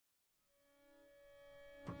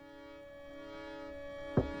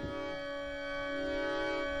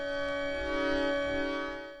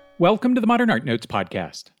Welcome to the Modern Art Notes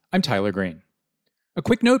podcast. I'm Tyler Green. A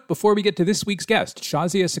quick note before we get to this week's guest,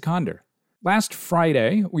 Shahzia Sikander. Last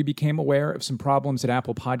Friday, we became aware of some problems at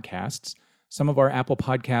Apple Podcasts. Some of our Apple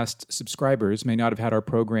Podcasts subscribers may not have had our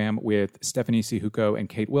program with Stephanie Sihuko and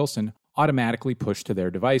Kate Wilson automatically pushed to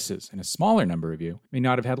their devices, and a smaller number of you may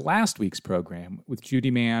not have had last week's program with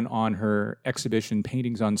Judy Mann on her exhibition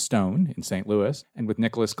Paintings on Stone in St. Louis and with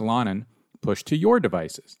Nicholas Galanin pushed to your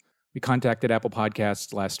devices. We contacted Apple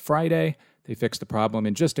Podcasts last Friday. They fixed the problem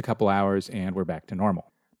in just a couple hours, and we're back to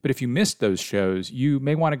normal. But if you missed those shows, you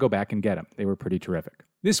may want to go back and get them. They were pretty terrific.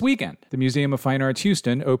 This weekend, the Museum of Fine Arts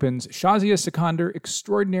Houston opens Shahzia Sikander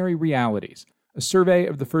Extraordinary Realities, a survey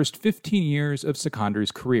of the first 15 years of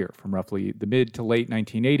Sikander's career, from roughly the mid to late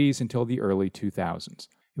 1980s until the early 2000s.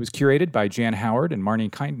 It was curated by Jan Howard and Marnie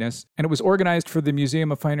Kindness, and it was organized for the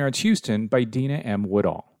Museum of Fine Arts Houston by Dina M.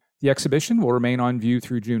 Woodall. The exhibition will remain on view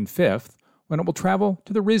through June 5th, when it will travel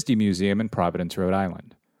to the RISD Museum in Providence, Rhode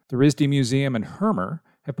Island. The RISD Museum and Hermer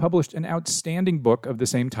have published an outstanding book of the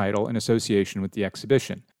same title in association with the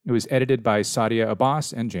exhibition. It was edited by Sadia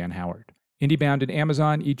Abbas and Jan Howard. IndieBound and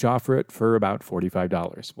Amazon each offer it for about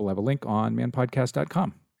 $45. We'll have a link on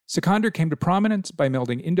manpodcast.com. Sikander came to prominence by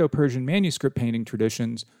melding Indo-Persian manuscript painting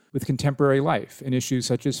traditions with contemporary life in issues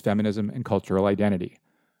such as feminism and cultural identity.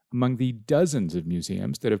 Among the dozens of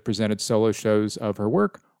museums that have presented solo shows of her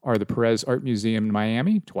work are the Perez Art Museum in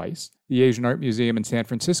Miami, twice, the Asian Art Museum in San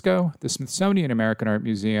Francisco, the Smithsonian American Art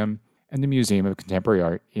Museum, and the Museum of Contemporary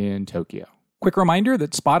Art in Tokyo. Quick reminder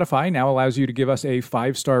that Spotify now allows you to give us a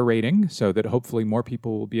 5-star rating so that hopefully more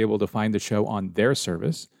people will be able to find the show on their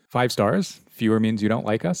service. 5 stars, fewer means you don't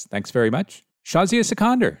like us. Thanks very much. Shahzia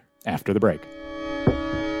Sikander, after the break.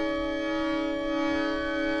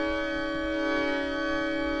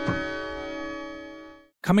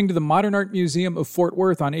 Coming to the Modern Art Museum of Fort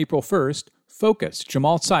Worth on April 1st, Focus,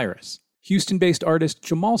 Jamal Cyrus. Houston-based artist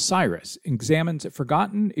Jamal Cyrus examines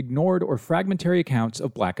forgotten, ignored, or fragmentary accounts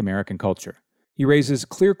of Black American culture. He raises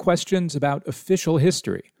clear questions about official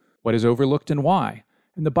history, what is overlooked and why,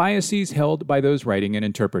 and the biases held by those writing and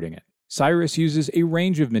interpreting it. Cyrus uses a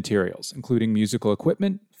range of materials, including musical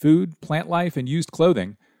equipment, food, plant life, and used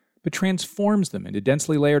clothing, but transforms them into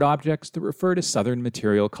densely layered objects that refer to Southern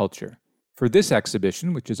material culture. For this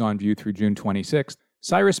exhibition, which is on view through June 26th,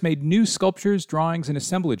 Cyrus made new sculptures, drawings, and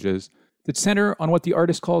assemblages that center on what the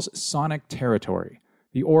artist calls sonic territory,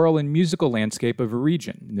 the oral and musical landscape of a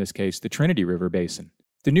region, in this case the Trinity River Basin.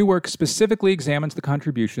 The new work specifically examines the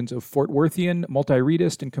contributions of Fort Worthian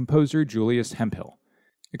multireedist and composer Julius Hemphill.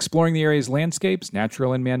 Exploring the area's landscapes,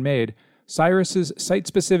 natural and man-made, Cyrus's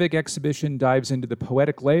site-specific exhibition dives into the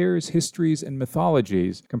poetic layers, histories, and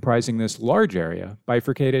mythologies comprising this large area,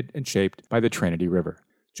 bifurcated and shaped by the Trinity River.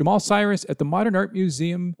 Jamal Cyrus at the Modern Art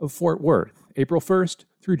Museum of Fort Worth, April 1st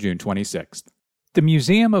through June 26th. The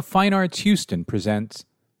Museum of Fine Arts Houston presents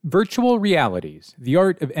Virtual Realities, the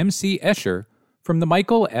Art of M.C. Escher from the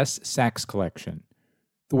Michael S. Sachs Collection.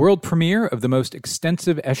 The world premiere of the most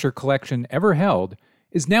extensive Escher collection ever held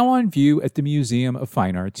is now on view at the Museum of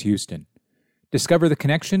Fine Arts Houston. Discover the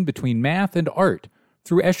connection between math and art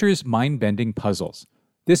through Escher's mind-bending puzzles.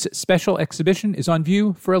 This special exhibition is on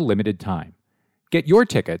view for a limited time. Get your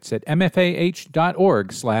tickets at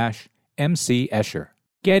mfah.org/mcescher.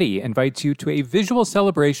 Getty invites you to a visual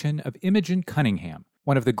celebration of Imogen Cunningham,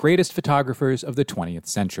 one of the greatest photographers of the 20th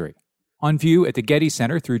century. On view at the Getty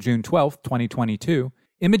Center through June 12, 2022,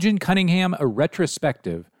 Imogen Cunningham, a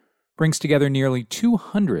retrospective, brings together nearly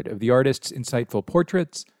 200 of the artist's insightful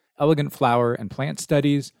portraits, elegant flower and plant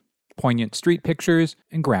studies, poignant street pictures,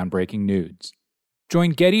 and groundbreaking nudes.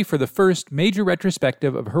 Join Getty for the first major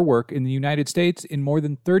retrospective of her work in the United States in more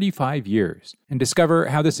than 35 years, and discover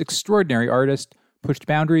how this extraordinary artist pushed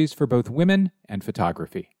boundaries for both women and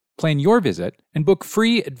photography. Plan your visit and book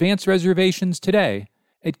free advance reservations today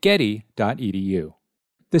at getty.edu.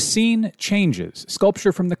 The Scene Changes,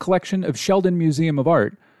 sculpture from the collection of Sheldon Museum of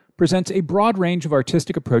Art, presents a broad range of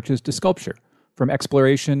artistic approaches to sculpture, from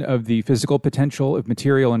exploration of the physical potential of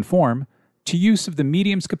material and form to use of the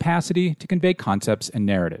medium's capacity to convey concepts and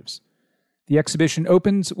narratives. The exhibition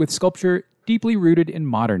opens with sculpture deeply rooted in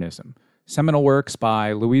modernism, seminal works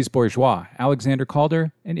by Louise Bourgeois, Alexander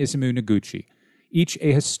Calder, and Isamu Noguchi, each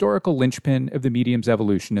a historical linchpin of the medium's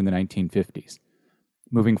evolution in the 1950s.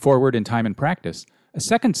 Moving forward in time and practice, a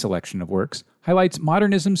second selection of works highlights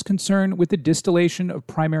modernism's concern with the distillation of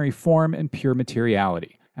primary form and pure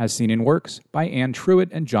materiality, as seen in works by Anne Truitt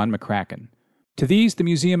and John McCracken. To these, the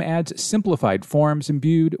museum adds simplified forms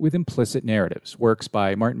imbued with implicit narratives, works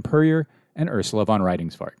by Martin Puryear and Ursula von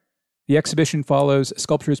Reytingsvart. The exhibition follows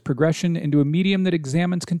sculpture's progression into a medium that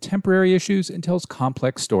examines contemporary issues and tells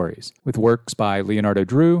complex stories, with works by Leonardo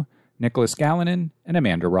Drew, Nicholas Gallinen, and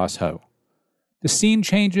Amanda Ross Ho. The Scene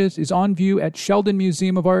Changes is on view at Sheldon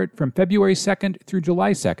Museum of Art from February 2nd through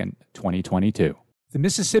July 2nd, 2022. The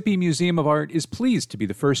Mississippi Museum of Art is pleased to be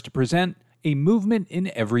the first to present A Movement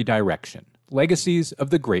in Every Direction, Legacies of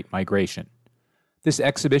the Great Migration. This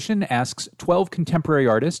exhibition asks 12 contemporary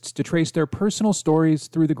artists to trace their personal stories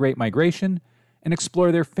through the Great Migration and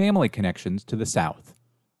explore their family connections to the South.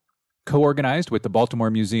 Co-organized with the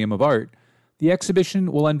Baltimore Museum of Art, the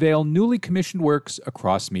exhibition will unveil newly commissioned works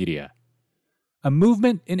across media. A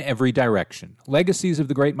Movement in Every Direction, Legacies of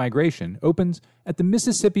the Great Migration opens at the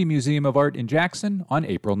Mississippi Museum of Art in Jackson on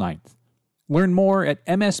April 9th. Learn more at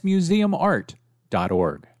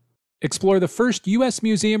msmuseumart.org. Explore the first U.S.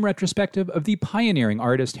 museum retrospective of the pioneering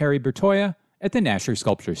artist Harry Bertoia at the Nasher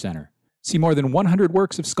Sculpture Center. See more than 100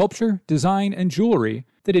 works of sculpture, design, and jewelry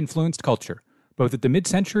that influenced culture, both at the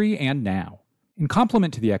mid-century and now. In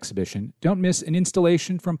complement to the exhibition, don't miss an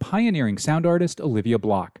installation from pioneering sound artist Olivia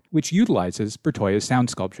Block, which utilizes Bertoia's sound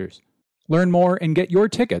sculptures. Learn more and get your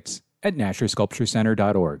tickets at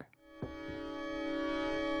NasherSculptureCenter.org.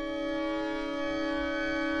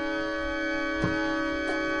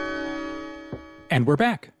 And we're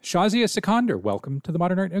back. Shahzia Sikander, welcome to the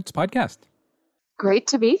Modern Art Notes podcast. Great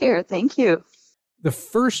to be here. Thank you. The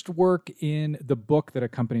first work in the book that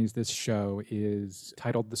accompanies this show is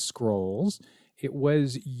titled The Scrolls. It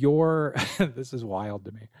was your, this is wild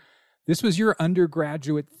to me. This was your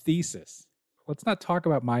undergraduate thesis. Let's not talk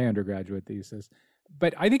about my undergraduate thesis,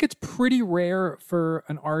 but I think it's pretty rare for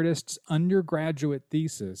an artist's undergraduate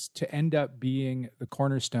thesis to end up being the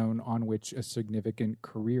cornerstone on which a significant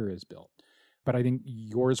career is built. But I think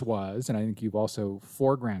yours was, and I think you've also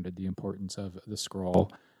foregrounded the importance of the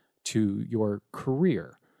scroll to your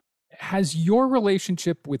career. Has your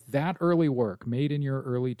relationship with that early work made in your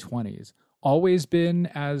early 20s always been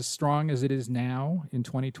as strong as it is now in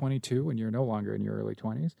 2022 when you're no longer in your early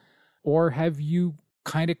 20s? Or have you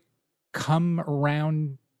kind of come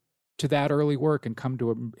around to that early work and come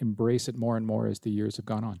to embrace it more and more as the years have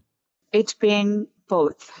gone on? It's been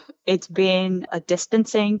both. It's been a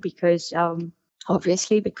distancing because,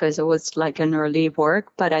 obviously, because it was like an early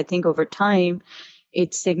work, but I think over time,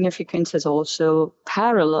 its significance has also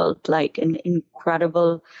paralleled like an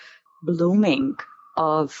incredible blooming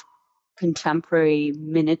of contemporary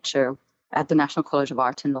miniature at the National College of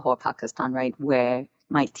Art in Lahore, Pakistan, right, where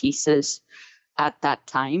my thesis at that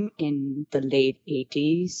time in the late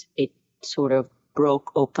 80s, it sort of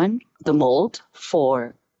broke open the mold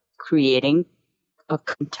for creating a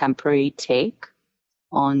contemporary take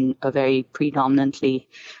on a very predominantly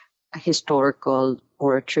historical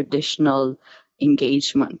or traditional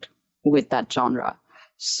engagement with that genre.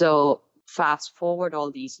 So fast forward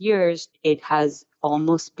all these years, it has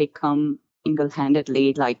almost become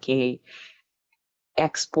single-handedly like a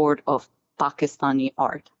export of Pakistani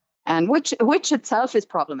art, and which itself is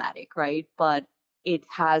problematic, right? But it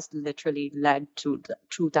has literally led to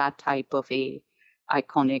that type of a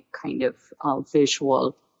iconic kind of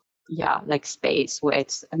visual, like space where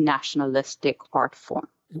it's a nationalistic art form.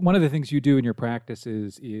 One of the things you do in your practice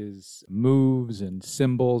is moves and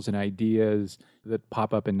symbols and ideas that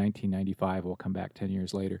pop up in 1995. We'll come back 10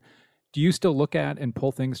 years later. Do you still look at and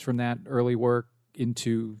pull things from that early work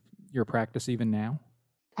into your practice even now?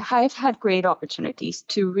 I've had great opportunities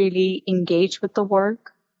to really engage with the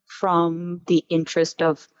work from the interest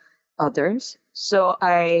of others. So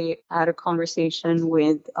I had a conversation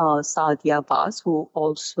with Saadia Abbas, who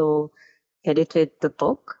also edited the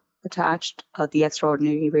book attached, the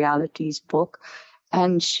Extraordinary Realities book.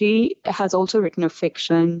 And she has also written a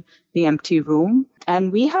fiction, The Empty Room.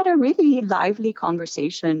 And we had a really lively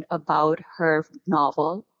conversation about her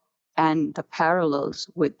novel and the parallels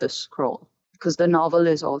with the scroll. Because the novel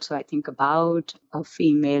is also, I think, about a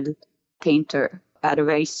female painter at a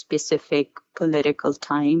very specific political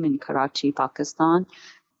time in Karachi, Pakistan.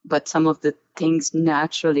 But some of the things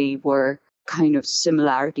naturally were kind of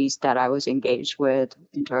similarities that I was engaged with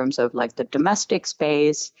in terms of like the domestic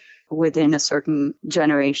space within a certain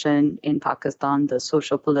generation in Pakistan, the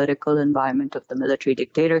social political environment of the military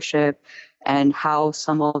dictatorship, and how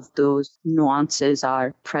some of those nuances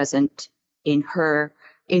are present in her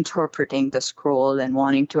interpreting the scroll and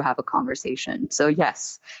wanting to have a conversation. So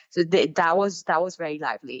yes, so that was very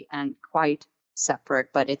lively and quite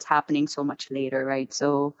separate, but it's happening so much later, right?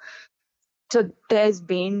 So there's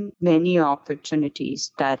been many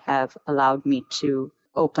opportunities that have allowed me to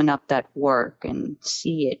open up that work and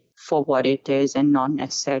see it for what it is and not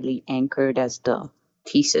necessarily anchored as the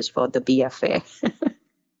thesis for the BFA.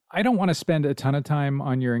 I don't want to spend a ton of time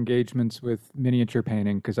on your engagements with miniature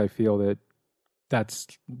painting because I feel that that's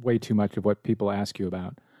way too much of what people ask you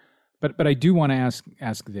about. But I do want to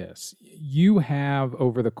ask this. You have,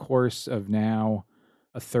 over the course of now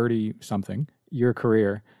a 30-something year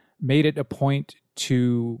career, made it a point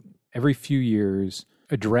to, every few years,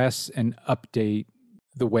 address and update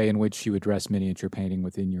the way in which you address miniature painting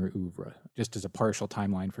within your oeuvre. Just as a partial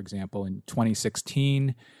timeline, for example, in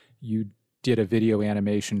 2016, you did a video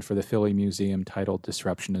animation for the Philly Museum titled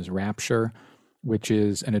Disruption is Rapture, which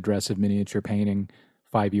is an address of miniature painting.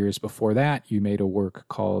 5 years before that, you made a work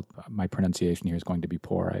called, my pronunciation here is going to be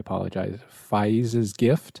poor, I apologize, Faiz's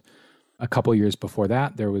Gift. A couple years before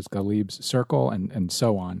that, there was Ghalib's Circle, and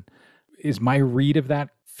so on. Is my read of that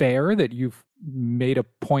fair, that you've made a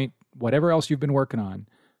point, whatever else you've been working on,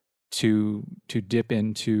 to dip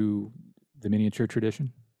into the miniature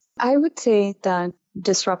tradition? I would say that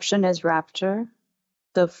Disruption is Rapture.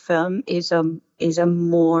 The film is a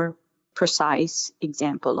more precise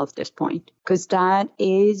example of this point, because that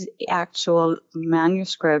is actual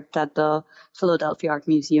manuscript that the Philadelphia Art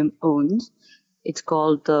Museum owns. It's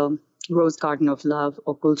called the Rose Garden of Love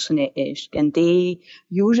or Gulshan-e-Ishq. And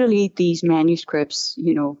these manuscripts,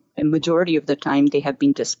 a majority of the time they have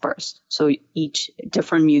been dispersed. So each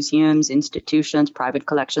different museums, institutions, private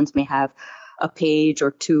collections may have a page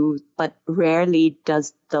or two, but rarely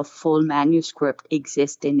does the full manuscript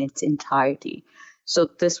exist in its entirety. So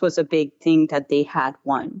this was a big thing that they had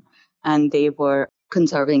one, and they were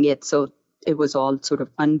conserving it. So it was all sort of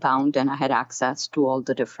unbound, and I had access to all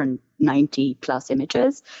the different 90 plus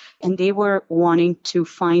images. And they were wanting to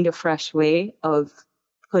find a fresh way of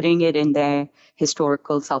putting it in their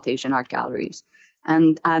historical South Asian art galleries.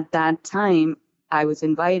 And at that time, I was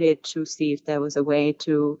invited to see if there was a way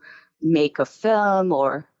to make a film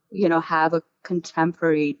or, have a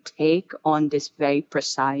contemporary take on this very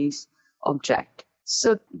precise object.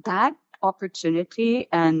 So that opportunity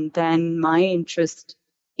and then my interest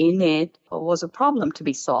in it was a problem to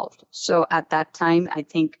be solved. So at that time, I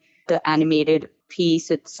think the animated piece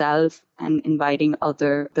itself and inviting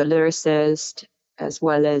the lyricist as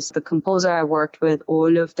well as the composer I worked with,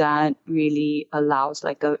 all of that really allows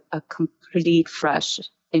like a complete fresh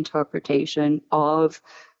interpretation of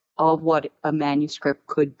what a manuscript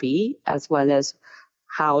could be, as well as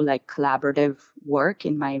how like collaborative work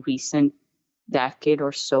in my recent decade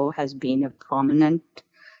or so has been a prominent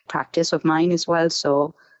practice of mine as well.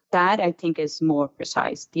 So that I think is more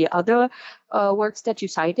precise. The other works that you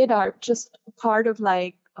cited are just part of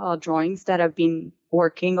like drawings that I've been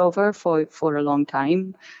working over for a long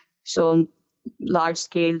time. So large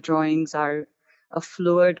scale drawings are a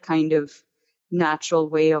fluid kind of natural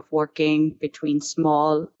way of working between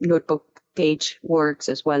small notebook page works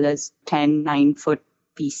as well as 10 9-foot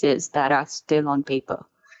pieces that are still on paper.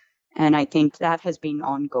 And I think that has been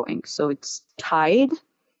ongoing. So it's tied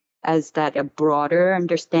as that a broader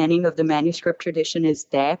understanding of the manuscript tradition is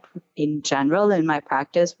there in general in my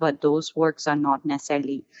practice, but those works are not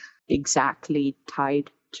necessarily exactly tied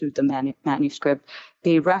to the manuscript.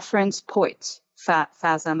 They reference poets,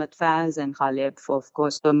 Faz Ahmad Faz and Ghalib, of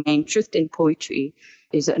course. So my interest in poetry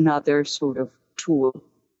is another sort of tool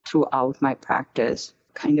throughout my practice,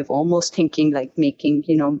 kind of almost thinking like making,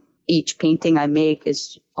 each painting I make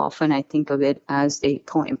is often I think of it as a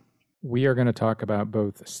poem. We are going to talk about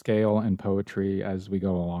both scale and poetry as we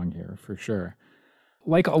go along here, for sure.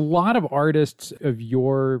 Like a lot of artists of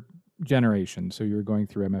your generation, so you're going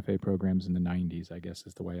through MFA programs in the 90s, I guess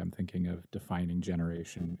is the way I'm thinking of defining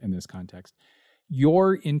generation in this context.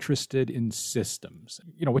 You're interested in systems,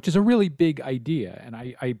 which is a really big idea. And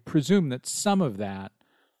I presume that some of that,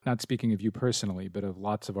 not speaking of you personally, but of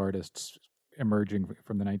lots of artists emerging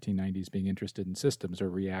from the 1990s being interested in systems, or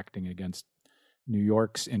reacting against New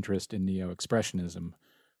York's interest in neo-expressionism,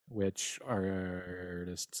 which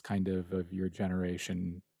artists kind of your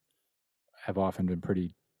generation have often been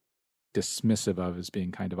pretty dismissive of as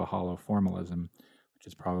being kind of a hollow formalism, which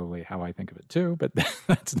is probably how I think of it too, but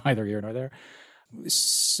that's neither here nor there.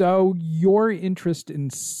 So your interest in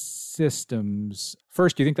systems,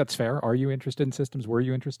 first, do you think that's fair? Are you interested in systems? Were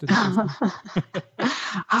you interested in systems?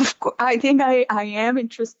 Of course, I think I am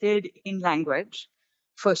interested in language.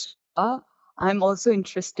 For sure. I'm also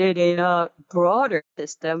interested in a broader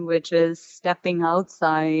system, which is stepping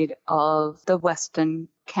outside of the Western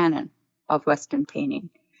canon of Western painting.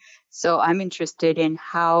 So I'm interested in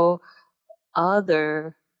how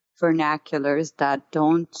other vernaculars that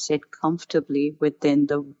don't sit comfortably within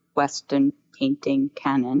the Western painting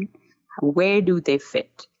canon, where do they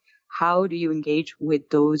fit? How do you engage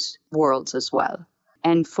with those worlds as well?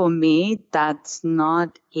 And for me, that's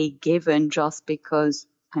not a given just because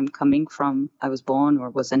I'm coming from, I was born or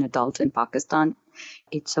was an adult in Pakistan.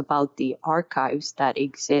 It's about the archives that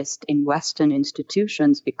exist in Western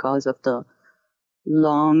institutions because of the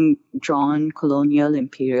long drawn colonial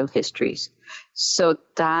imperial histories. So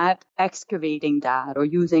that excavating that or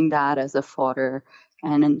using that as a fodder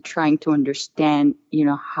and then trying to understand,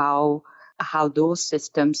 how those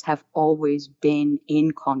systems have always been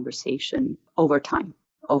in conversation over time,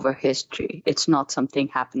 over history. It's not something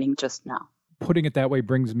happening just now. Putting it that way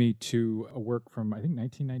brings me to a work from, I think,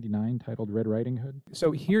 1999 titled Red Riding Hood.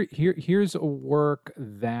 So here's a work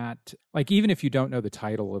that, like, even if you don't know the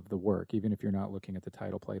title of the work, even if you're not looking at the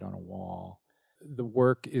title plate on a wall, the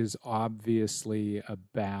work is obviously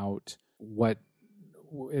about what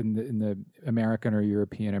in the American or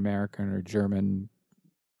European American or German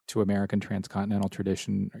to American transcontinental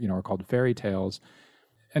tradition, are called fairy tales.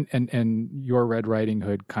 And your Red Riding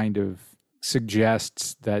Hood kind of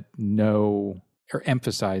suggests that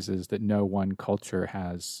emphasizes that no one culture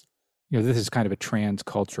has, this is kind of a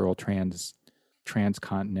transcultural,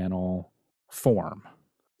 transcontinental form.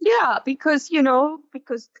 Yeah, because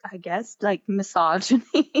I guess like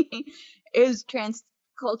misogyny is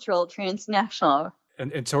transcultural, transnational.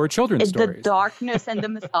 And so are children's stories. The darkness and the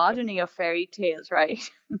misogyny of fairy tales, right?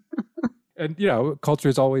 And,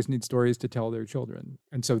 cultures always need stories to tell their children.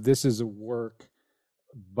 And so this is a work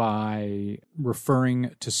by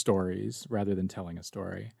referring to stories rather than telling a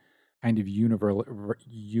story, kind of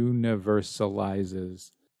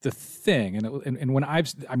universalizes the thing. And when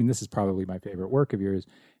this is probably my favorite work of yours.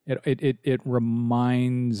 It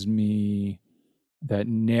reminds me that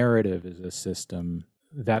narrative is a system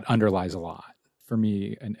that underlies a lot. For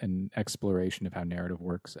me, an exploration of how narrative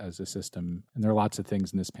works as a system. And there are lots of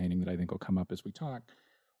things in this painting that I think will come up as we talk.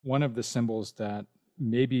 One of the symbols that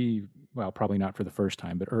maybe, well, probably not for the first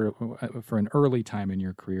time, but for an early time in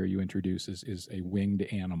your career you introduce is a winged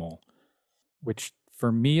animal, which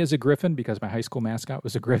for me is a griffin because my high school mascot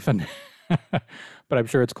was a griffin. But I'm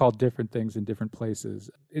sure it's called different things in different places.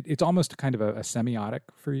 It's almost kind of a semiotic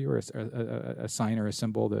for you, or a sign or a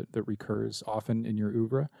symbol that recurs often in your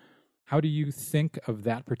oeuvre. How do you think of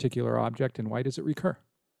that particular object and why does it recur?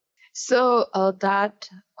 So that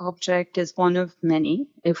object is one of many.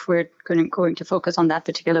 If we're going to focus on that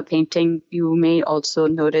particular painting, you may also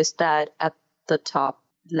notice that at the top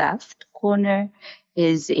left corner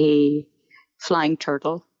is a flying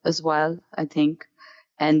turtle as well, I think.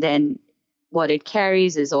 And then what it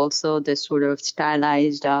carries is also this sort of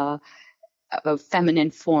stylized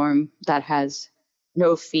feminine form that has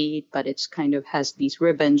no feet, but it's kind of has these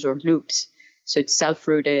ribbons or loops. So it's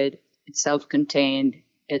self-rooted, it's self-contained,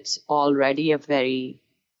 it's already a very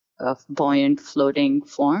buoyant floating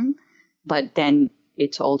form, but then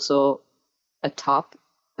it's also atop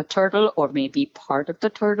a turtle or maybe part of the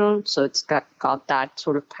turtle. So it's got that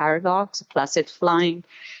sort of paradox, plus it's flying.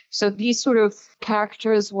 So these sort of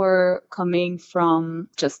characters were coming from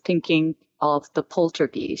just thinking of the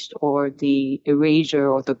poltergeist or the erasure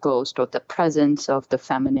or the ghost or the presence of the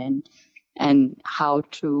feminine and how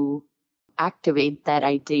to activate that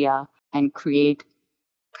idea and create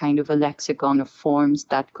kind of a lexicon of forms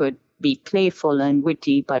that could be playful and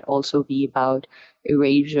witty, but also be about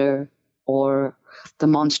erasure or the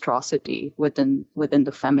monstrosity within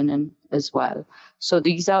the feminine as well. So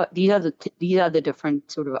these are the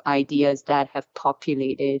different sort of ideas that have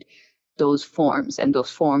populated those forms, and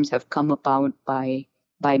those forms have come about by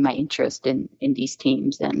my interest in these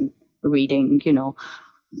themes and reading,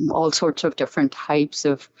 all sorts of different types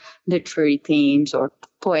of literary themes or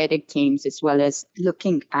poetic themes, as well as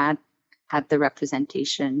looking at the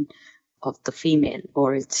representation of the female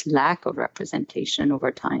or its lack of representation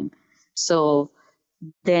over time. So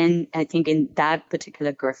then I think in that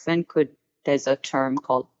particular griffin there's a term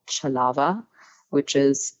called chalava, which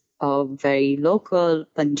is a very local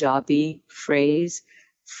Punjabi phrase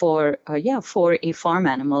for a farm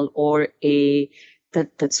animal or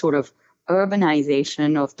that sort of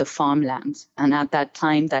urbanization of the farmlands. And at that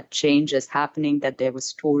time, that change is happening, that there were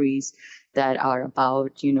stories that are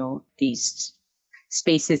about, these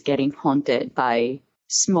spaces getting haunted by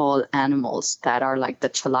small animals that are like the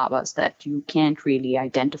chalavas, that you can't really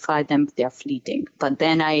identify them, they're fleeting. But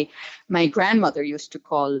then my grandmother used to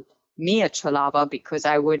call me a chalava because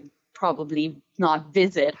I would probably not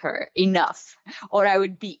visit her enough, or I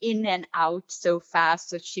would be in and out so fast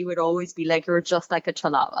that she would always be like, "You're just like a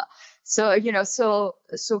chalava." So,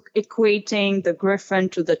 so equating the griffin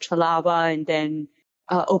to the chalava and then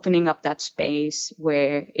opening up that space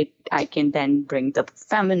where I can then bring the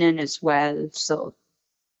feminine as well. So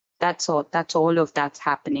that's all of that's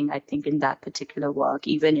happening, I think, in that particular work,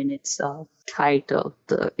 even in its title.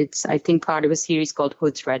 It's, I think, part of a series called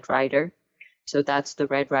Hood's Red Rider. So that's the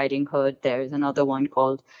Red Riding Hood. There's another one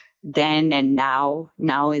called Then and Now.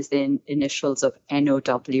 Now is the initials of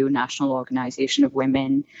NOW, National Organization of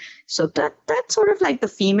Women. So that's sort of like the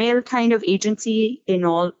female kind of agency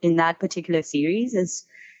in that particular series is,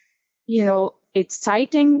 it's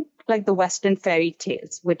citing like the Western fairy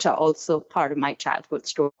tales, which are also part of my childhood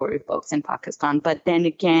storybooks in Pakistan. But then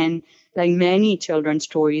again, like many children's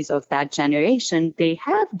stories of that generation, they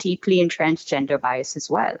have deeply entrenched gender bias as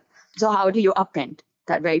well. So how do you upend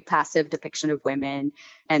that very passive depiction of women?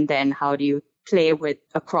 And then how do you play with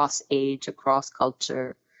across age, across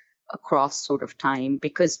culture, across sort of time?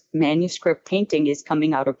 Because manuscript painting is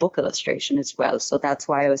coming out of book illustration as well. So that's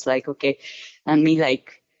why I was like, okay, let me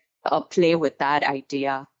play with that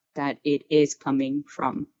idea that it is coming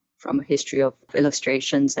from a history of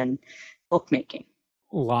illustrations and bookmaking.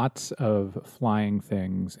 Lots of flying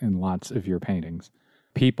things in lots of your paintings.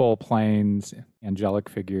 People, planes, angelic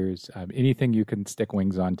figures, anything you can stick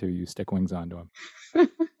wings onto, you stick wings onto them.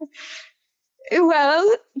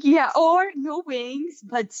 Well, yeah, or no wings,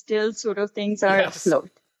 but still sort of things are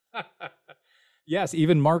afloat. Yes,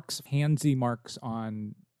 even handsy marks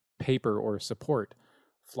on paper or support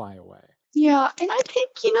fly away. Yeah, and I think,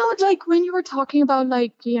 like when you were talking about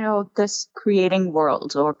this creating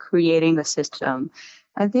worlds or creating a system,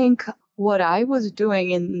 I think what I was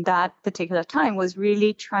doing in that particular time was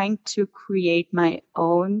really trying to create my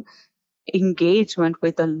own engagement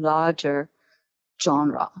with a larger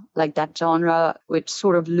genre, like that genre, which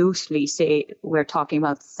sort of loosely say we're talking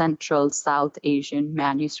about Central South Asian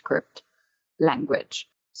manuscript language.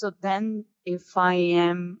 So then if I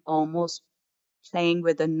am almost playing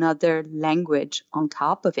with another language on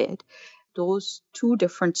top of it, those two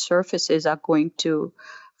different surfaces are going to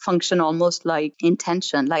function almost like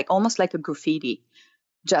intention, almost like a graffiti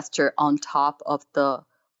gesture on top of the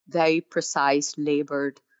very precise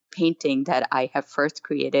labored painting that I have first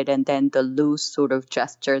created, and then the loose sort of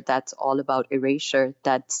gesture that's all about erasure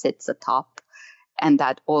that sits atop and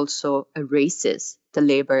that also erases the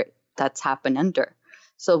labor that's happened under.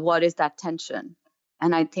 So what is that tension?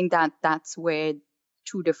 And I think that that's where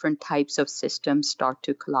two different types of systems start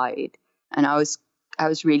to collide. And I was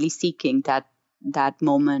really seeking that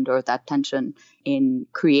moment or that tension in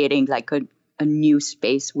creating like a new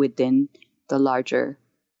space within the larger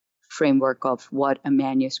framework of what a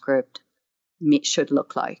manuscript should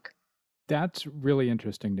look like. That's really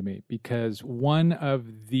interesting to me because one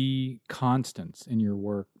of the constants in your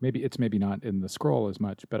work, maybe not in the scroll as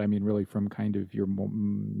much, but I mean really from kind of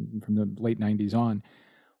from the late 90s on,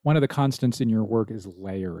 one of the constants in your work is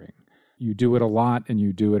layering. You do it a lot and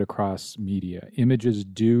you do it across media. Images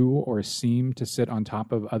do or seem to sit on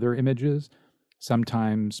top of other images,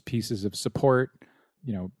 sometimes pieces of support,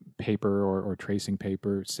 paper or tracing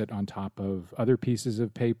paper sit on top of other pieces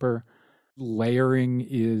of paper. Layering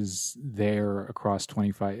is there across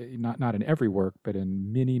 25, not in every work, but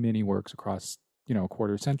in many, many works across, a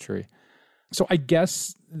quarter century. So I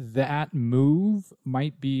guess that move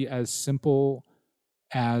might be as simple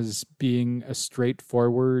as being a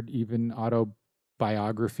straightforward, even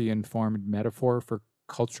autobiography-informed metaphor for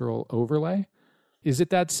cultural overlay. Is it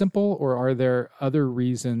that simple, or are there other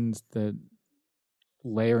reasons that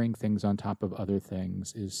layering things on top of other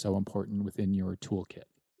things is so important within your toolkit?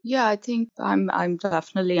 Yeah, I think I'm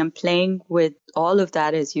playing with all of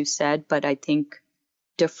that, as you said, but I think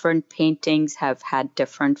different paintings have had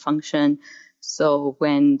different function. So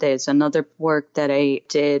when there's another work that I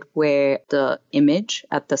did where the image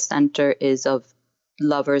at the center is of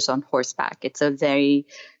lovers on horseback, it's a very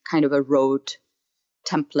kind of a rote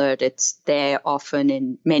template. It's there often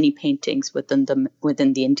in many paintings within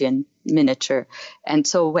the Indian miniature. And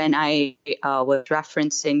so when I was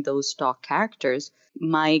referencing those stock characters,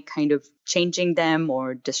 my kind of changing them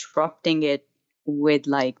or disrupting it with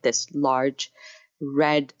like this large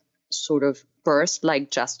red sort of burst like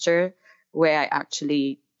gesture where I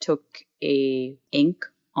actually took a ink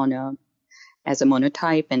as a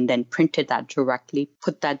monotype and then printed that directly,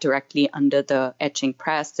 put that directly under the etching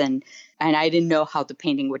press. And I didn't know how the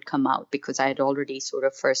painting would come out because I had already sort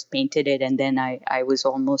of first painted it and then I was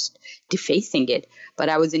almost defacing it. But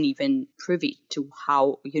I wasn't even privy to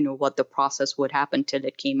how, what the process would happen till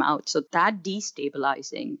it came out. So that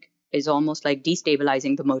destabilizing is almost like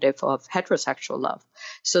destabilizing the motive of heterosexual love.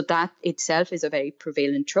 So that itself is a very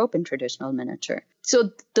prevalent trope in traditional miniature.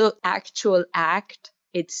 So the actual act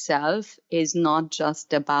itself is not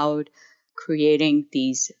just about creating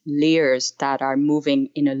these layers that are moving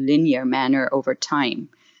in a linear manner over time,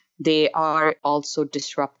 they are also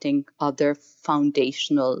disrupting other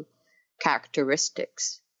foundational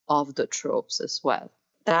characteristics of the tropes as well.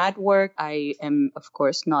 That work, I am, of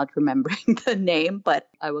course, not remembering the name, but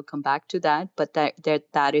I will come back to that. But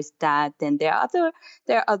that is that. Then there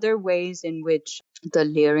are other ways in which the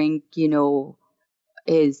layering,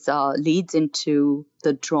 is leads into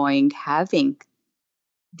the drawing having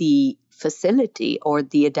the facility or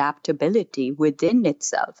the adaptability within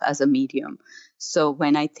itself as a medium. So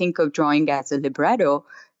when I think of drawing as a libretto,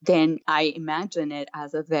 then I imagine it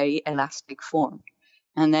as a very elastic form.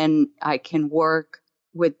 And then I can work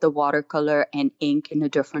with the watercolor and ink in a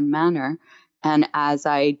different manner. And as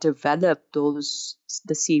I develop the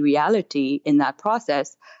seriality in that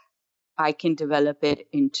process, I can develop it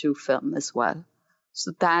into film as well.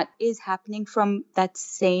 So that is happening from that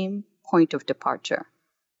same point of departure.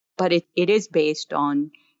 But it is based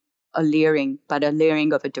on a layering, but a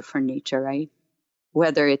layering of a different nature, right?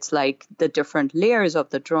 Whether it's like the different layers of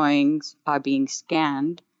the drawings are being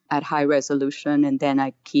scanned at high resolution, and then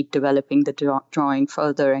I keep developing the drawing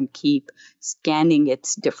further and keep scanning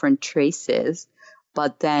its different traces.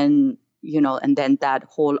 But then, and then that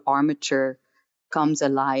whole armature comes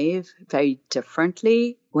alive very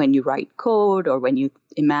differently when you write code or when you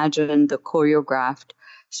imagine the choreographed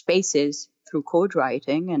spaces through code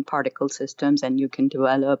writing and particle systems, and you can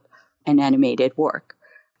develop an animated work.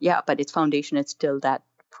 Yeah, but its foundation is still that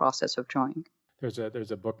process of drawing.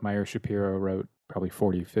 There's a book Meyer Shapiro wrote probably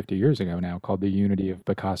 40, 50 years ago now called The Unity of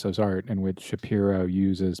Picasso's Art, in which Shapiro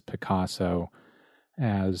uses Picasso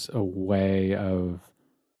as a way of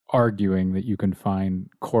arguing that you can find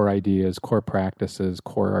core ideas, core practices,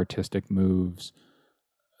 core artistic moves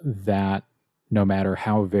that no matter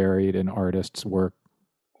how varied an artist's work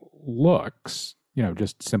looks,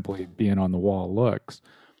 just simply being on the wall looks,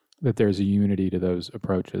 that there's a unity to those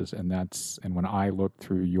approaches. And when I look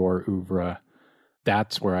through your oeuvre,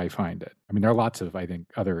 that's where I find it. I mean, there are lots of, I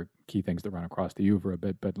think, other key things that run across the oeuvre,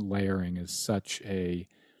 but layering is such a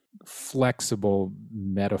flexible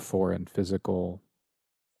metaphor and physical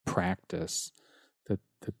practice that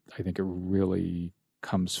I think it really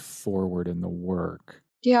comes forward in the work.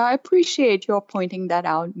 Yeah, I appreciate your pointing that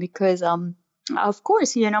out because of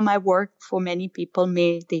course, my work for many people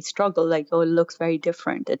they struggle like, oh, it looks very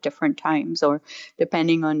different at different times, or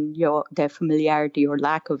depending on their familiarity or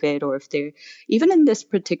lack of it, or if they're even in this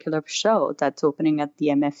particular show that's opening at the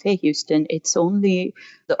MFA Houston, it's only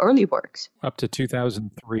the early works. Up to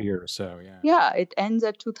 2003 or so, yeah. Yeah, it ends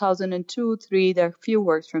at 2002, 3. There are a few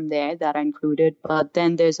works from there that are included, but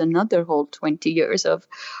then there's another whole 20 years of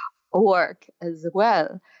work as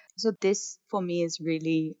well. So this, for me, is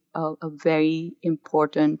really a very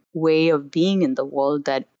important way of being in the world,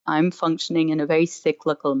 that I'm functioning in a very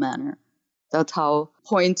cyclical manner. That's how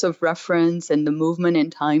points of reference and the movement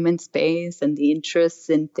in time and space and the interests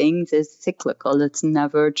in things is cyclical. It's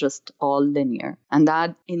never just all linear. And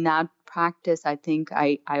that in that practice, I think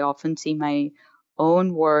I often see my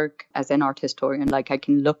own work as an art historian. Like I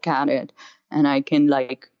can look at it and I can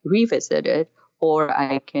like revisit it, or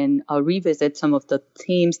I can revisit some of the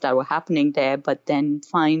themes that were happening there, but then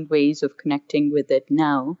find ways of connecting with it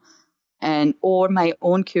now. Or my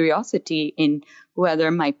own curiosity in whether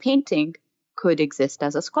my painting could exist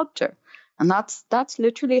as a sculpture. And that's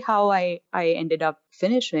literally how I ended up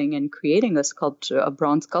finishing and creating a sculpture, a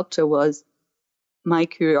bronze sculpture, was my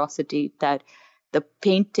curiosity that the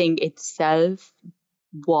painting itself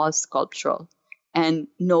was sculptural. And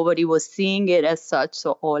nobody was seeing it as such,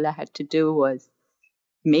 so all I had to do was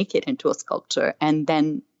make it into a sculpture. And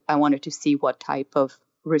then I wanted to see what type of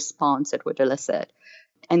response it would elicit.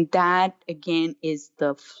 And that, again, is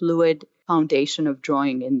the fluid foundation of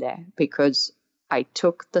drawing in there, because I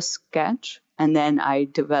took the sketch and then I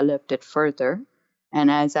developed it further.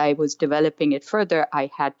 And as I was developing it further,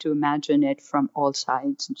 I had to imagine it from all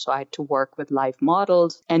sides. And so I had to work with live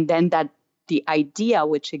models. And then the idea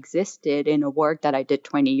which existed in a work that I did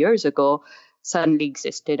 20 years ago suddenly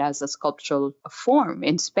existed as a sculptural form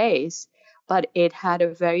in space, but it had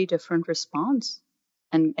a very different response.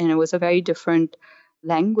 And it was a very different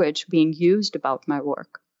language being used about my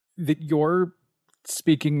work. That you're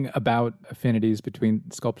speaking about affinities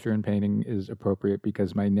between sculpture and painting is appropriate,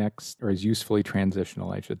 because my next, or is usefully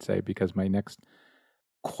transitional, I should say, because my next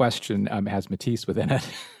question has Matisse within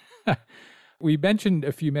it. We mentioned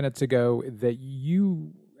a few minutes ago that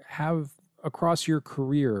you have, across your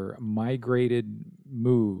career, migrated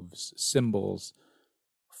moves, symbols,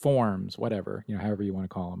 forms, whatever, however you want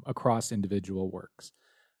to call them, across individual works.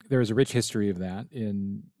 There is a rich history of that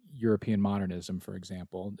in European modernism, for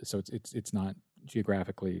example. So it's not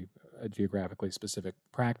a geographically specific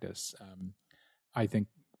practice. I think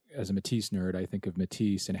as a Matisse nerd, I think of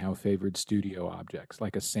Matisse and how favored studio objects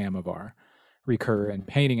like a samovar recur in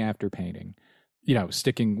painting after painting.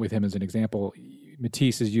 Sticking with him as an example,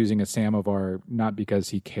 Matisse is using a samovar not because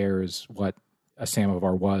he cares what a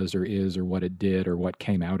samovar was or is or what it did or what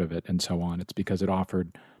came out of it and so on. It's because it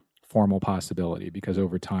offered formal possibility, because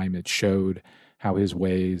over time it showed how his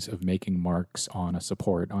ways of making marks on a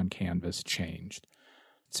support on canvas changed.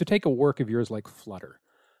 So take a work of yours like Flutter,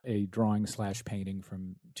 a drawing/painting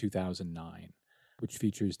from 2009, which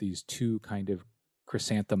features these two kind of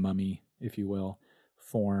chrysanthemum-y, if you will,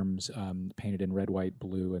 forms painted in red, white,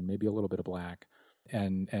 blue, and maybe a little bit of black.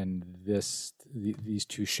 And these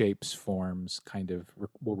two shapes, forms, kind of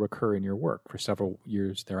will recur in your work for several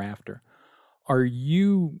years thereafter. Are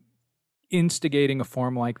you instigating a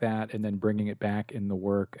form like that and then bringing it back in the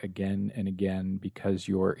work again and again because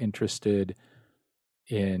you're interested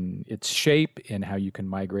in its shape, in how you can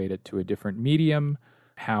migrate it to a different medium,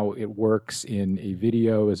 how it works in a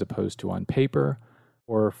video as opposed to on paper,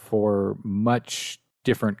 or for much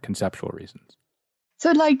different conceptual reasons?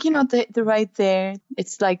 So the right there,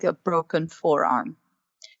 it's like a broken forearm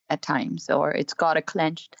at times, or it's got a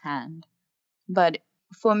clenched hand. But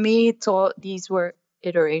for me, these were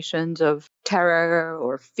iterations of terror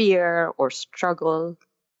or fear or struggle,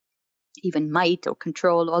 even might or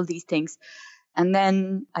control, all these things. And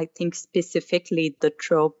then I think specifically the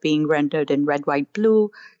trope being rendered in red, white, blue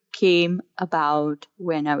came about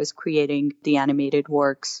when I was creating the animated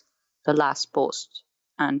works, The Last Post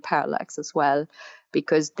and Parallax as well,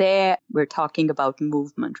 because there we're talking about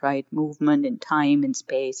movement, right? Movement in time and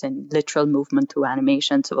space and literal movement through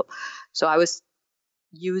animation. So I was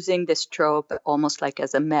using this trope almost like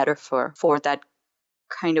as a metaphor for that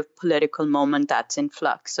kind of political moment that's in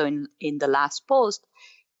flux. So in The Last Post,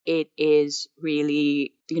 it is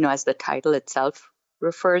really, as the title itself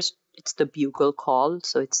refers, it's the bugle call.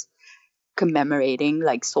 So it's commemorating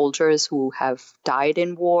like soldiers who have died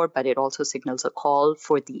in war, but it also signals a call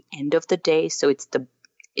for the end of the day. So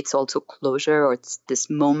it's also closure, or it's this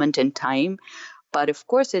moment in time. But of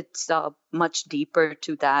course, it's much deeper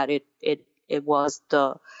to that. It was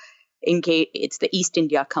it's the East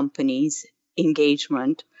India Company's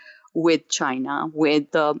engagement with China,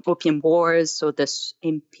 with the Opium Wars, so this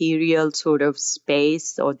imperial sort of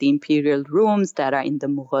space or the imperial rooms that are in the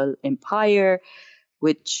Mughal Empire,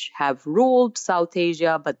 which have ruled South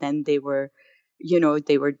Asia, but then there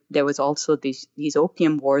was also these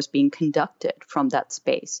Opium Wars being conducted from that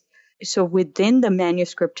space. So within the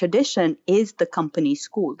manuscript tradition is the company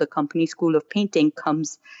school. The company school of painting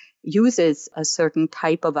uses a certain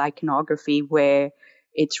type of iconography where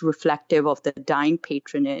it's reflective of the dying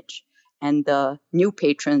patronage and the new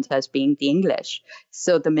patrons as being the English.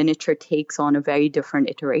 So the miniature takes on a very different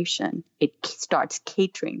iteration. It starts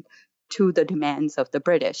catering to the demands of the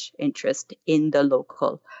British interest in the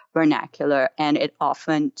local vernacular. And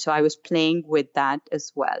so I was playing with that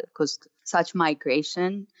as well, because such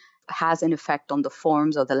migration has an effect on the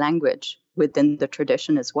forms of the language within the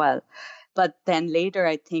tradition as well. But then later,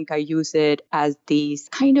 I think I use it as these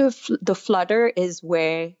kind of, the flutter is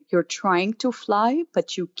where you're trying to fly,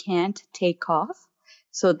 but you can't take off.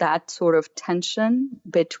 So that sort of tension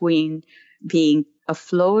between being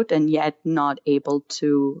afloat and yet not able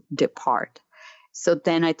to depart. So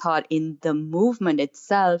then I thought in the movement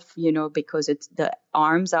itself, because the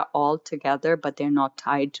arms are all together, but they're not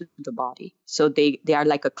tied to the body. So they are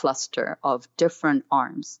like a cluster of different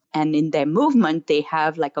arms. And in their movement, they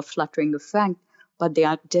have like a fluttering effect, but they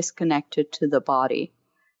are disconnected to the body.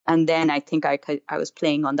 And then I think I was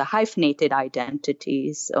playing on the hyphenated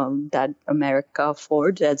identities that America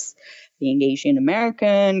affords as being Asian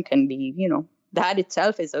American, can be, that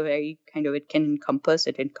itself is a very kind of, it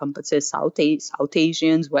encompasses South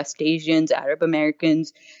Asians, West Asians, Arab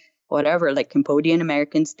Americans, whatever, like Cambodian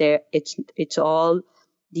Americans there. It's all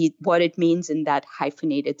what it means in that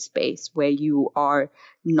hyphenated space where you are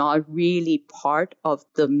not really part of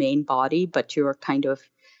the main body, but you're kind of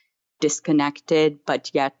disconnected,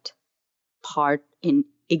 but yet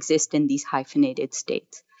exist in these hyphenated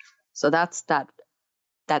states. So that's that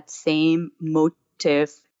same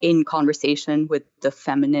motive in conversation with the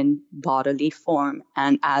feminine bodily form.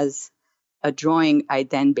 And as a drawing, I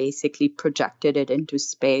then basically projected it into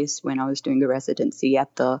space when I was doing a residency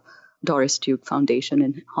at the Doris Duke Foundation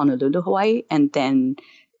in Honolulu, Hawaii. And then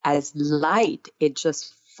as light, it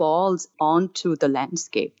just falls onto the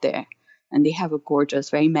landscape there. And they have a gorgeous,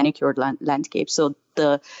 very manicured landscape. So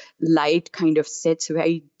the light kind of sits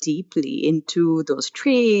very deeply into those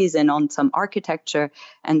trees and on some architecture,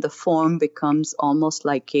 and the form becomes almost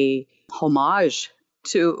like a homage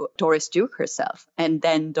to Doris Duke herself. And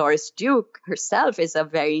then Doris Duke herself is a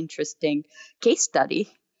very interesting case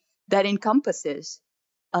study that encompasses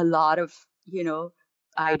a lot of,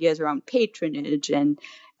 ideas around patronage and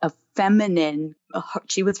a feminine.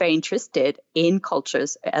 She was very interested in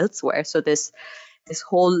cultures elsewhere. So this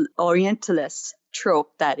whole Orientalist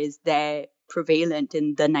trope that is there prevalent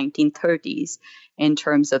in the 1930s in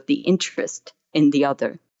terms of the interest in the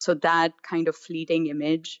other. So that kind of fleeting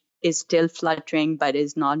image is still fluttering, but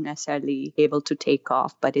is not necessarily able to take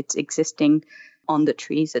off, but it's existing on the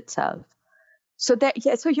trees itself. So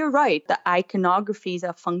so you're right. The iconographies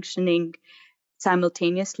are functioning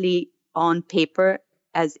simultaneously on paper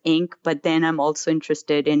as ink, but then I'm also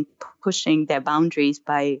interested in pushing their boundaries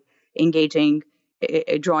by engaging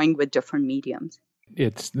drawing with different mediums.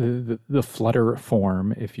 It's the flutter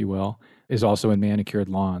form, if you will, is also in manicured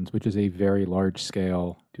lawns, which is a very large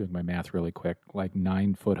scale, doing my math really quick, like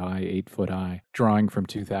 9 foot high, 8 foot high, drawing from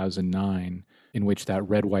 2009, in which that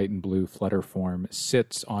red, white, and blue flutter form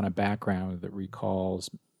sits on a background that recalls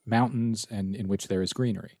mountains and in which there is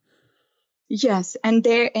greenery. Yes, and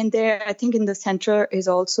there, I think in the center is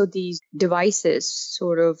also these devices,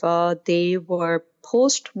 sort of, they were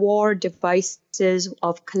post-war devices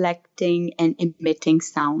of collecting and emitting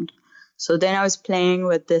sound. So then I was playing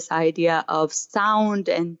with this idea of sound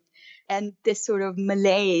and this sort of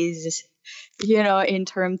malaise, in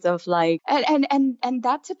terms of like, and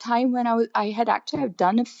that's a time when I had actually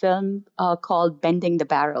done a film called Bending the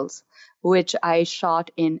Barrels, which I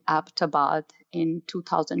shot in Abbottabad in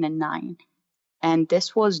 2009. And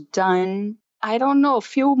this was done, I don't know, a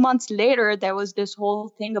few months later, there was this whole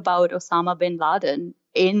thing about Osama bin Laden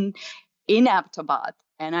in Abbottabad.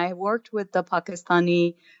 And I worked with the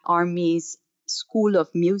Pakistani Army's School of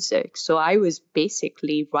Music. So I was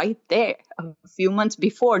basically right there a few months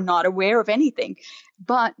before, not aware of anything.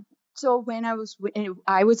 But so when I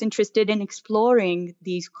was interested in exploring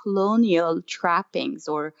these colonial trappings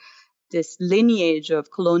or this lineage of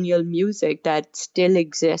colonial music that still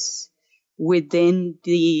exists within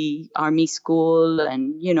the Army school,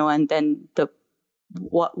 and then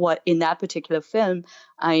what in that particular film,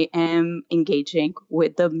 I am engaging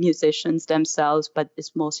with the musicians themselves, but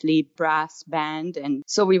it's mostly brass band, and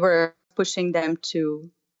so we were pushing them to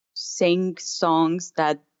sing songs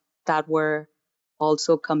that were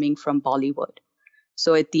also coming from Bollywood.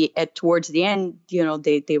 So towards the end,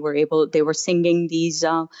 they were singing these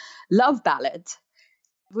love ballads,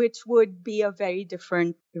 which would be a very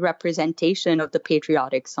different representation of the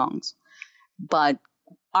patriotic songs. But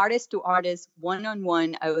artist to artist,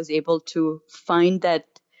 one-on-one, I was able to find that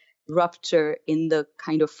rupture in the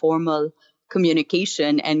kind of formal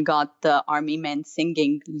communication and got the army men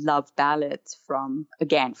singing love ballads from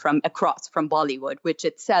Bollywood, which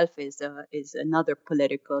itself is another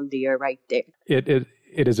political layer right there.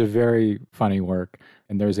 It is a very funny work,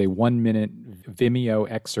 and there's a 1-minute Vimeo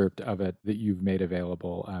excerpt of it that you've made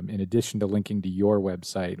available. In addition to linking to your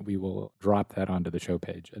website, we will drop that onto the show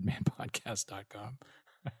page at manpodcast.com.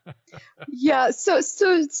 Yeah, so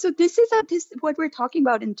this is what we're talking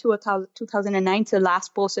about in 2009. So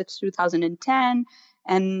last post it's 2010,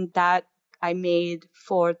 and that I made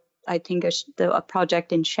for I think a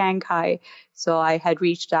project in Shanghai. So I had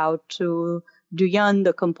reached out to Duyan,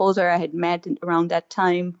 the composer I had met around that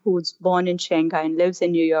time, who's born in Shanghai and lives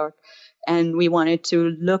in New York. And we wanted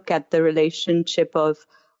to look at the relationship of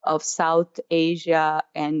South Asia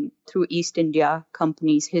and through East India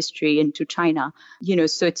companies' history into China.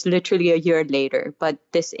 So it's literally a year later. But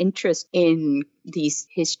this interest in these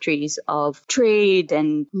histories of trade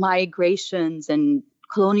and migrations and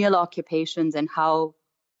colonial occupations and how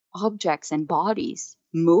objects and bodies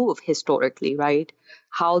move historically, right?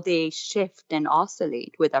 How they shift and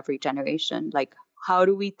oscillate with every generation. Like, how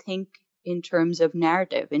do we think in terms of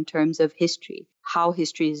narrative, in terms of history, how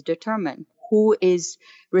history is determined, who is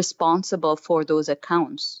responsible for those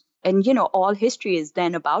accounts? And, all history is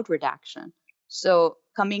then about redaction. So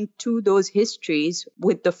coming to those histories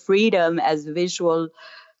with the freedom as visual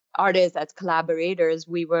artists, as collaborators,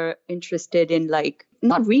 we were interested in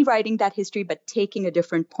not rewriting that history, but taking a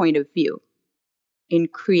different point of view in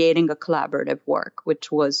creating a collaborative work,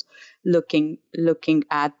 which was looking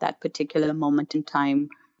at that particular moment in time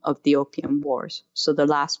of the Opium Wars. So the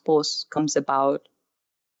last post comes about,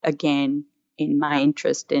 again, in my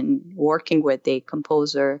interest in working with a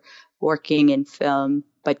composer, working in film,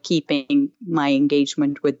 but keeping my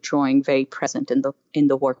engagement with drawing very present in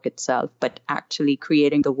the work itself, but actually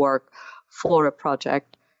creating the work for a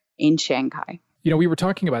project in Shanghai. We were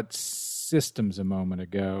talking about systems a moment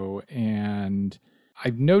ago, and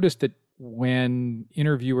I've noticed that when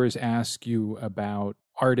interviewers ask you about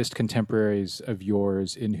artist contemporaries of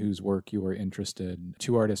yours in whose work you are interested.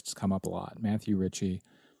 Two artists come up a lot, Matthew Ritchie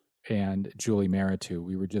and Julie Meritu.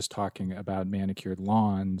 We were just talking about manicured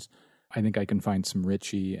lawns. I think I can find some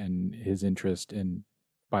Ritchie and his interest in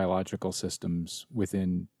biological systems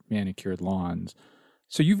within manicured lawns.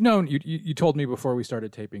 So you've known, you told me before we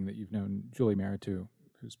started taping that you've known Julie Meritu,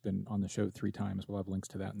 who's been on the show 3 times. We'll have links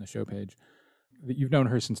to that in the show page. That you've known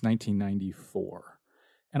her since 1994.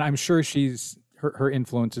 And I'm sure her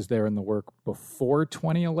influence is there in the work before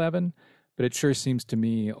 2011, but it sure seems to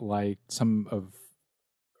me like some of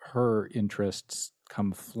her interests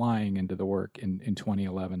come flying into the work in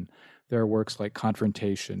 2011. There are works like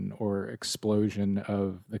Confrontation or Explosion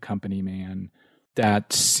of the Company Man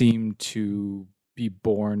that seem to be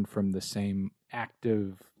born from the same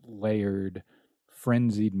active, layered,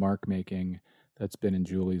 frenzied mark making that's been in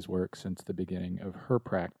Julie's work since the beginning of her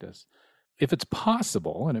practice. If it's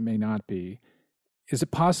possible, and it may not be, is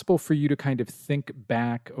it possible for you to kind of think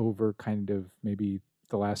back over kind of maybe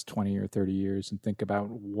the last 20 or 30 years and think about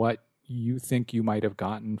what you think you might have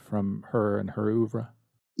gotten from her and her oeuvre?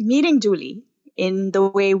 Meeting Julie in the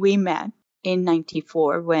way we met in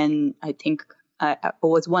 94, when I think it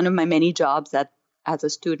was one of my many jobs as a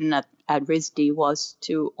student at RISD, was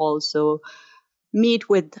to also meet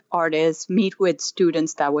with artists, meet with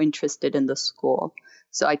students that were interested in the school.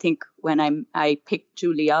 So I think when I picked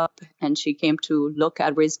Julie up and she came to look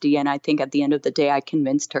at RISD, and I think at the end of the day, I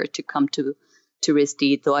convinced her to come to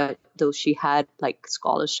RISD, though she had like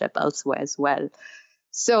scholarship elsewhere as well.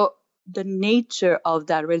 So the nature of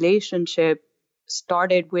that relationship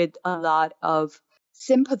started with a lot of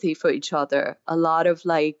sympathy for each other, a lot of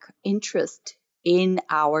like interest in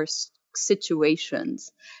our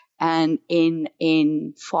situations, and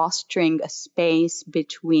in fostering a space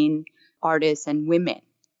between artists and women.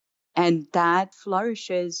 And that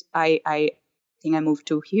flourishes. I think I moved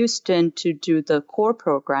to Houston to do the core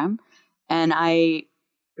program, and I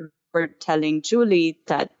were telling Julie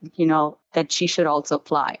that, that she should also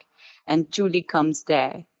apply. And Julie comes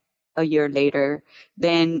there a year later.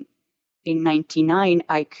 Then in 99,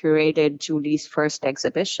 I curated Julie's first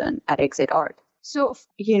exhibition at Exit Art. So,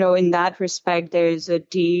 in that respect, there's a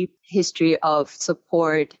deep history of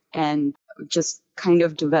support and just kind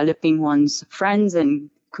of developing one's friends and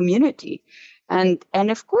community. And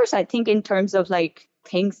of course, I think in terms of like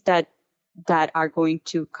things that are going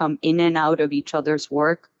to come in and out of each other's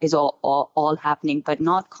work is all happening, but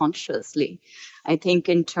not consciously. I think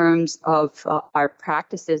in terms of our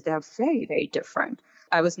practices, they're very, very different.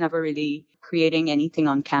 I was never really creating anything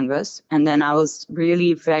on canvas. And then I was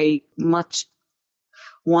really very much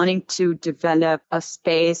wanting to develop a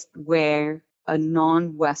space where a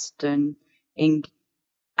non-Western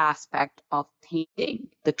aspect of painting,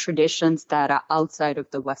 the traditions that are outside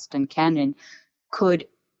of the Western canon, could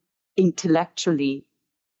intellectually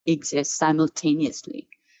exist simultaneously.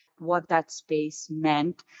 What that space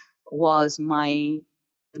meant was my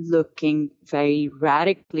looking very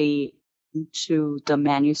radically into the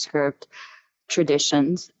manuscript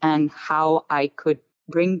traditions and how I could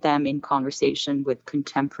bring them in conversation with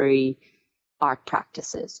contemporary art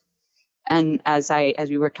practices. And as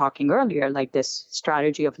we were talking earlier, like this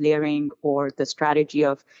strategy of layering, or the strategy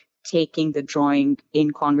of taking the drawing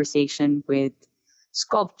in conversation with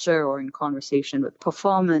sculpture, or in conversation with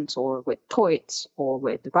performance, or with poets, or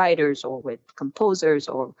with writers, or with composers,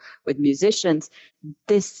 or with musicians,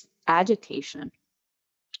 this agitation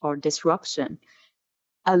or disruption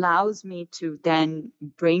allows me to then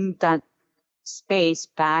bring that space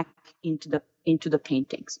back into the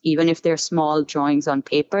paintings. Even if they're small drawings on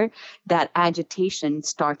paper, that agitation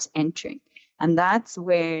starts entering. And that's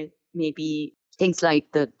where maybe things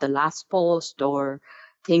like the last post, or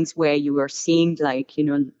things where you are seeing like,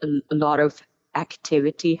 a lot of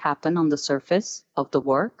activity happen on the surface of the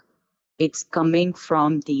work. It's coming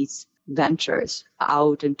from these ventures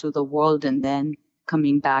out into the world and then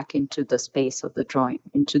coming back into the space of the drawing,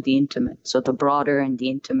 into the intimate. So the broader and the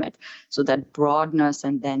intimate. So that broadness,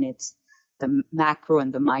 and then it's the macro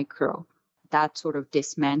and the micro. That sort of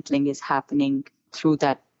dismantling is happening through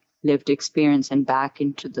that lived experience and back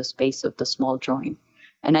into the space of the small drawing.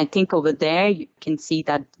 And I think over there, you can see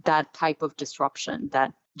that type of disruption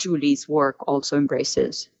that Julie's work also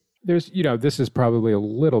embraces. There's, this is probably a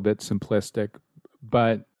little bit simplistic,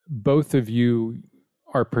 but both of you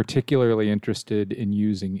are particularly interested in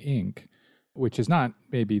using ink, which is not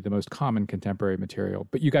maybe the most common contemporary material,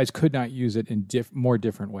 but you guys could not use it in more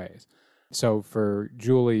different ways. So for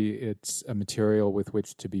Julie, it's a material with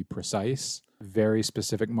which to be precise, very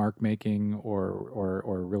specific mark making, or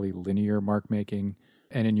really linear mark making.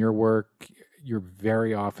 And in your work, you're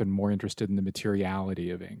very often more interested in the materiality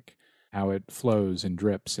of ink, how it flows and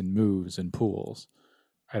drips and moves and pools.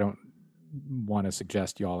 I don't want to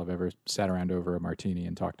suggest y'all have ever sat around over a martini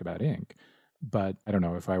and talked about ink, but I don't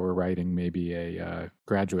know, if I were writing maybe a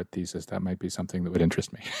graduate thesis, that might be something that would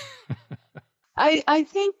interest me. I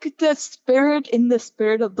think in the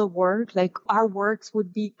spirit of the work, like our works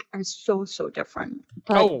are so different.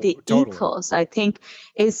 But the totally. ethos, I think,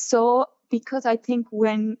 is so, because I think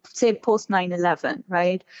when, say, post 9/11,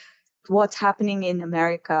 right, what's happening in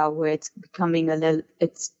America, where it's becoming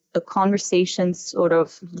the conversation sort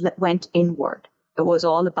of went inward. It was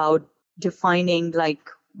all about defining like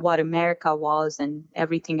what America was, and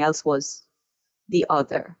everything else was the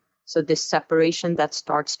other. So this separation that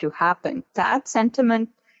starts to happen, that sentiment,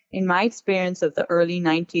 in my experience of the early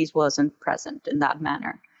 90s, wasn't present in that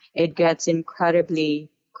manner. It gets incredibly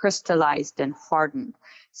crystallized and hardened.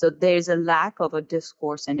 So there's a lack of a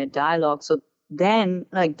discourse and a dialogue. So then,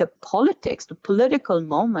 like, the political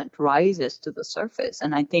moment rises to the surface.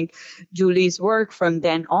 And I think Julie's work from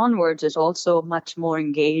then onwards is also much more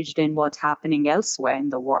engaged in what's happening elsewhere in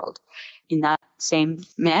the world. In that same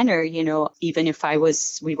manner, even if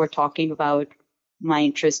we were talking about my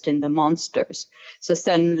interest in the monsters. So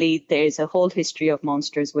suddenly there's a whole history of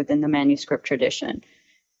monsters within the manuscript tradition.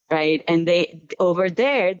 Right. And it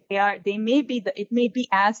may be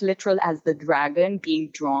as literal as the dragon being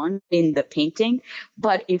drawn in the painting.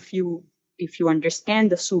 But if you understand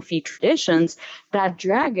the Sufi traditions, that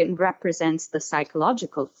dragon represents the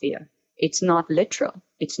psychological fear. It's not literal.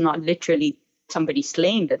 It's not literally somebody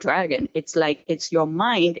slaying the dragon. It's like it's your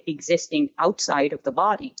mind existing outside of the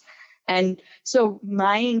body. And so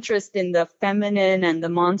my interest in the feminine and the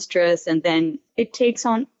monstrous, and then it takes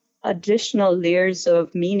on additional layers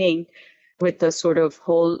of meaning with the sort of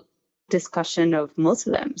whole discussion of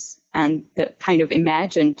Muslims and the kind of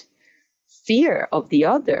imagined fear of the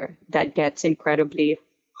other that gets incredibly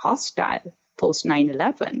hostile post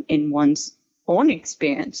 9/11 in one's own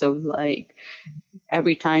experience of, like,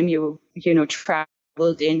 every time you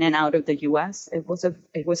traveled in and out of the US, it was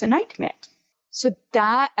a nightmare. So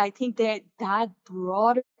that, I think that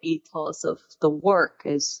broader ethos of the work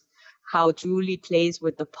is how Julie plays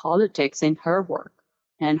with the politics in her work,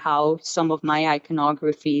 and how some of my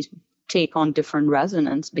iconographies take on different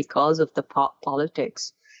resonance because of the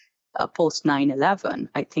politics post 9/11.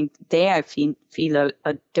 I think I feel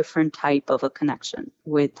a different type of a connection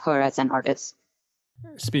with her as an artist.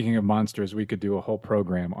 Speaking of monsters, we could do a whole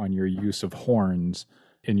program on your use of horns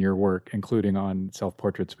in your work, including on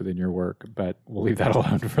self-portraits within your work, but we'll leave that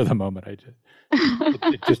alone for the moment.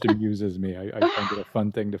 It just amuses me. I find it a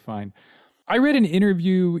fun thing to find. I read an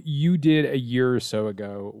interview you did a year or so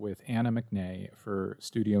ago with Anna McNay for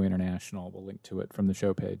Studio International. We'll link to it from the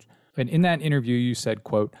show page. And in that interview, you said,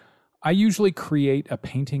 quote, "I usually create a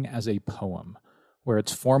painting as a poem, where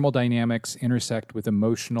its formal dynamics intersect with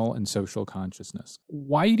emotional and social consciousness."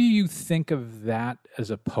 Why do you think of that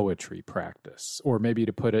as a poetry practice? Or maybe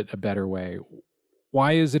to put it a better way,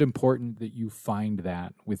 why is it important that you find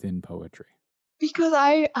that within poetry? Because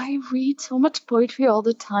I read so much poetry all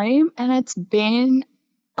the time, and it's been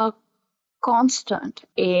a constant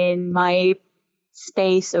in my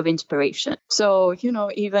space of inspiration. So,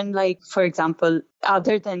 even like, for example,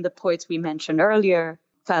 other than the poets we mentioned earlier,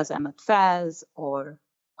 Faz Ahmad Faz or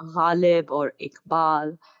Ghalib or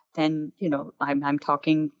Iqbal, then, I'm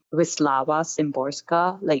talking Wisława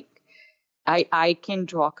Szymborska. Like, I can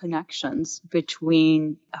draw connections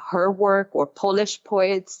between her work or Polish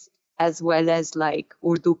poets, as well as like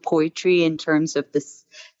Urdu poetry, in terms of this,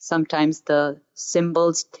 sometimes the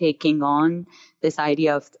symbols taking on this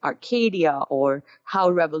idea of Arcadia, or how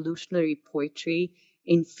revolutionary poetry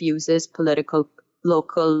infuses political,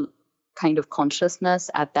 local kind of consciousness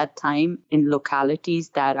at that time in localities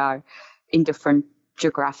that are in different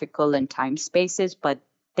geographical and time spaces, but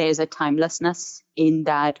there's a timelessness in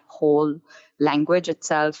that whole language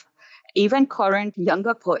itself. Even current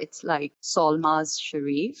younger poets like Solmaz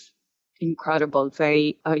Sharif, incredible,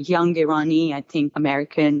 very young Irani, I think,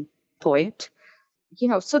 American poet.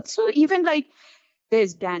 So even like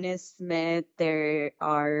there's Dennis Smith, there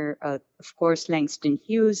are, of course, Langston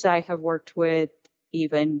Hughes I have worked with,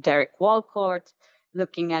 even Derek Walcott.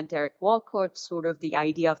 Looking at Derek Walcott, sort of the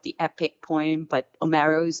idea of the epic poem, but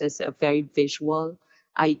Omero's is a very visual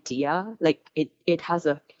idea. Like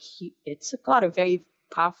it's got a very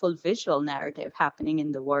powerful visual narrative happening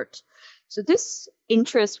in the words. So this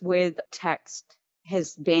interest with text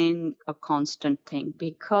has been a constant thing,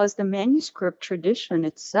 because the manuscript tradition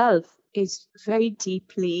itself is very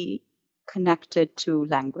deeply connected to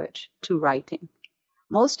language, to writing.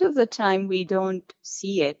 Most of the time we don't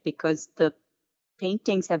see it because the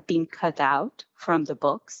paintings have been cut out from the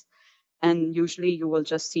books. And usually you will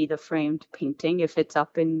just see the framed painting if it's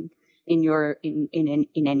up in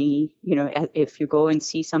any, if you go and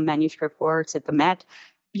see some manuscript works at the Met,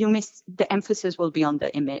 the emphasis will be on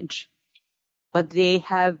the image. But they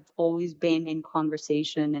have always been in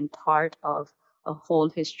conversation and part of a whole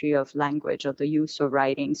history of language, of the use of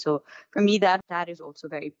writing. So for me, that is also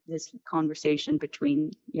this conversation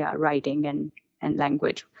between, writing and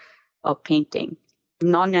language of painting.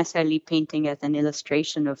 Not necessarily painting as an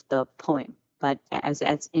illustration of the poem, but as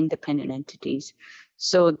independent entities.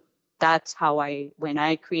 So that's how when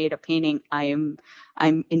I create a painting, I'm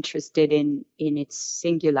interested in its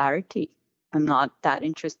singularity. I'm not that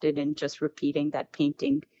interested in just repeating that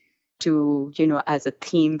painting to, as a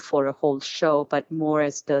theme for a whole show, but more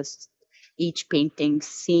as each painting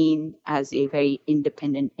seen as a very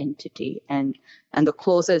independent entity. And the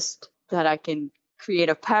closest that I can create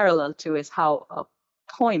a parallel to is how a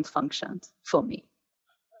poem functions for me.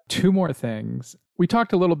 Two more things. We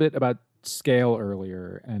talked a little bit about scale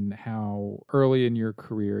earlier and how early in your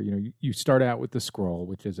career, you start out with the scroll,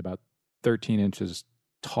 which is about 13 inches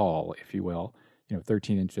tall, if you will,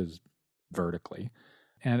 13 inches vertically.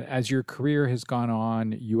 And as your career has gone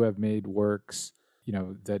on, you have made works,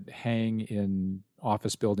 that hang in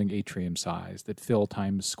office building atrium size, that fill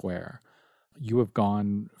Times Square. You have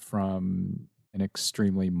gone from an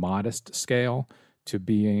extremely modest scale to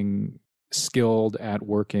being skilled at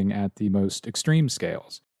working at the most extreme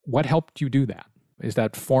scales. What helped you do that? Is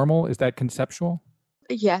that formal? Is that conceptual?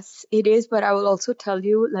 Yes, it is. But I will also tell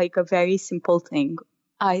you like a very simple thing.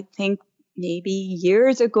 I think maybe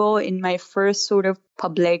years ago in my first sort of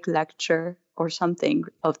public lecture or something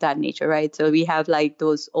of that nature, right? So we have like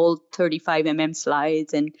those old 35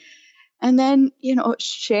 slides and then,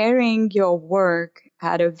 sharing your work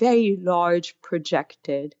at a very large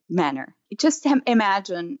projected manner. Just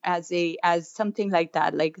imagine as something like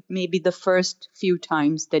that, like maybe the first few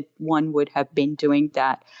times that one would have been doing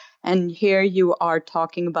that. And here you are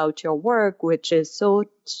talking about your work, which is so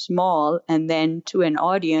small, and then to an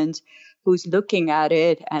audience who's looking at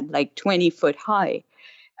it at like 20 foot high.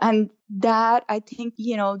 And that, I think,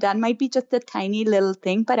 that might be just a tiny little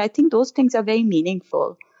thing, but I think those things are very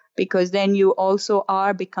meaningful. Because then you also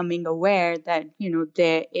are becoming aware that,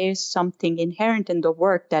 there is something inherent in the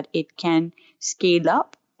work that it can scale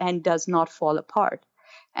up and does not fall apart.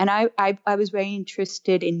 And I was very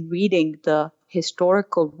interested in reading the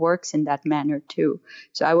historical works in that manner too.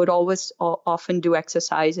 So I would often do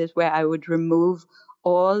exercises where I would remove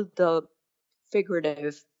all the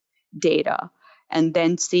figurative data and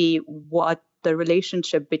then see what the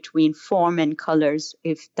relationship between form and colors,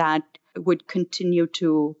 if that would continue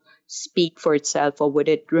to speak for itself, or would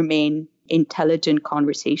it remain intelligent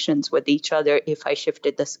conversations with each other if I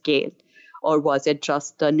shifted the scale? Or was it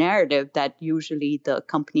just the narrative that usually the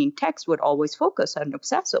accompanying text would always focus on,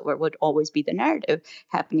 obsess over, would always be the narrative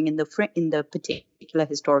happening in the particular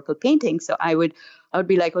historical painting? So I would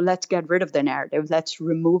be like, well, let's get rid of the narrative. Let's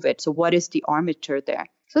remove it. So what is the armature there?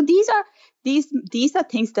 So these are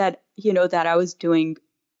things that, that I was doing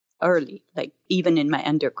early, like even in my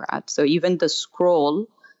undergrad. So even the scroll,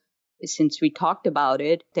 since we talked about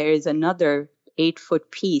it, there is another 8-foot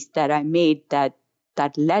piece that I made that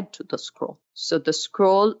led to the scroll. So the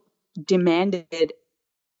scroll demanded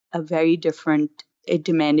it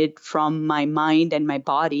demanded from my mind and my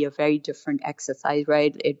body a very different exercise,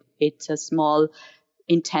 right? It's a small,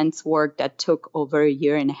 intense work that took over a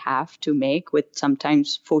year and a half to make, with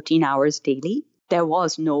sometimes 14 hours daily. There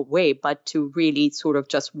was no way but to really sort of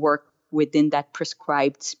just work within that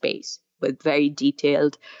prescribed space with very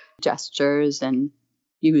detailed gestures and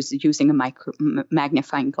using a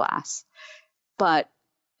magnifying glass. But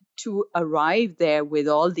to arrive there with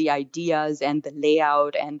all the ideas and the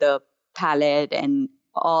layout and the palette and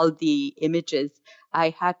all the images, I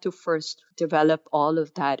had to first develop all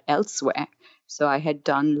of that elsewhere. So I had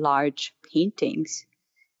done large paintings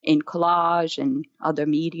in collage and other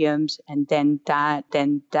mediums, and then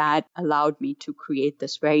that allowed me to create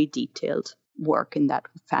this very detailed work in that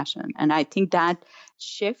fashion. And I think that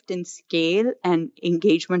shift in scale and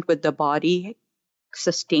engagement with the body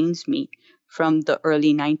sustains me from the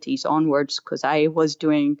early 90s onwards, because I was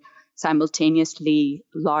doing simultaneously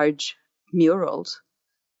large murals,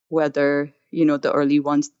 whether, the early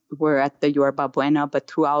ones were at the Yorba Buena, but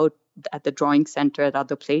throughout at the drawing center at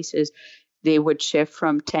other places, they would shift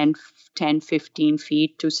from 10, 15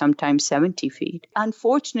 feet to sometimes 70 feet.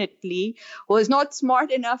 Unfortunately, was not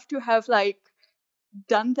smart enough to have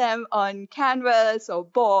done them on canvas or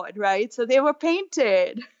board, right? So they were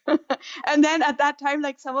painted. And then at that time,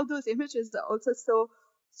 some of those images are also so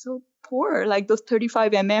so poor. Like those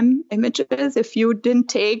 35 images, if you didn't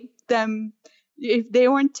take them, if they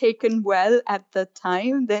weren't taken well at the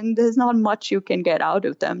time, then there's not much you can get out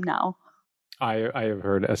of them now. I have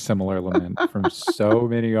heard a similar lament from so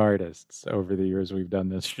many artists over the years we've done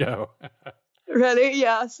this show. Really?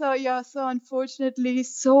 Yeah. So unfortunately,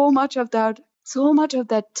 so much of that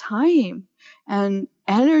time and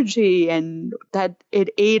energy, and that it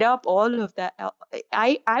ate up all of that.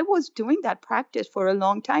 I was doing that practice for a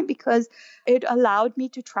long time because it allowed me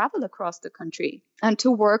to travel across the country and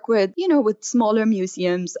to work with smaller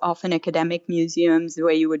museums, often academic museums,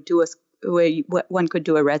 where you would do one could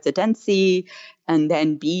do a residency and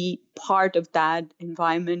then be part of that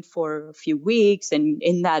environment for a few weeks, and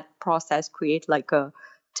in that process create like a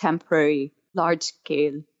temporary large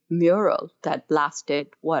scale mural that lasted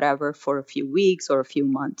whatever for a few weeks or a few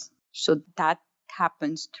months. So that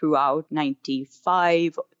happens throughout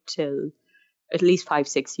 95 till at least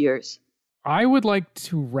 5-6 years. I would like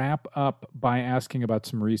to wrap up by asking about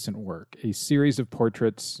some recent work, a series of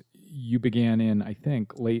portraits you began in, I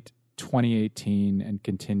think, late 2018 and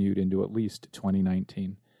continued into at least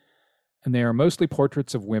 2019. And they are mostly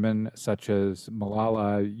portraits of women such as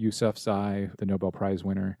Malala Yousafzai, the Nobel Prize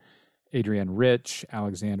winner, Adrienne Rich,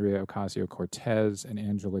 Alexandria Ocasio-Cortez, and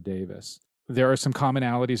Angela Davis. There are some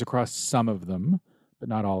commonalities across some of them, but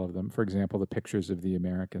not all of them. For example, the pictures of the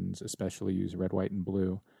Americans especially use red, white, and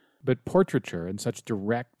blue. But portraiture and such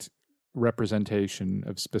direct representation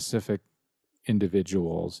of specific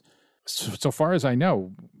individuals, so far as I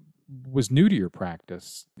know, was new to your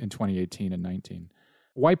practice in 2018 and 19.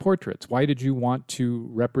 Why portraits? Why did you want to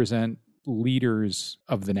represent leaders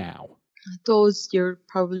of the now? Those you're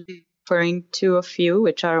probably referring to a few,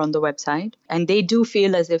 which are on the website. And they do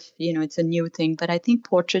feel as if, it's a new thing. But I think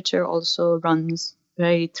portraiture also runs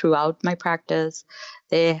very throughout my practice.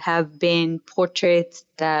 There have been portraits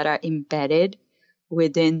that are embedded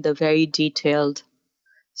within the very detailed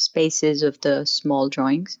spaces of the small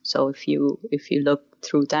drawings. So if you look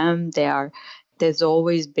through them, there's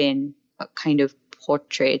always been a kind of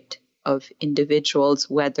portrait of individuals,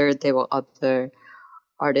 whether they were other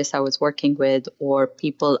artists I was working with or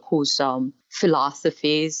people whose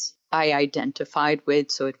philosophies I identified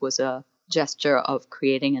with. So it was a gesture of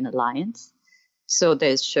creating an alliance. So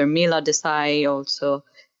there's Sharmila Desai also.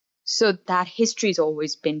 So that history's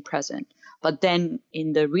always been present. But then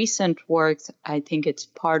in the recent works, I think it's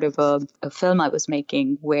part of a film I was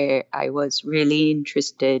making where I was really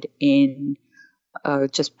interested in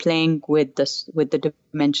just playing with the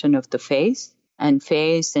dimension of the face and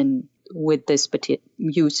with this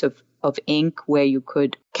use of ink where you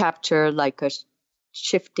could capture like a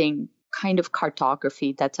shifting kind of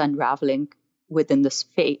cartography that's unraveling within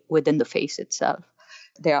the face itself.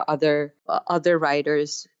 There are other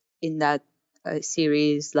writers in that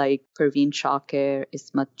series like Perveen Shakir,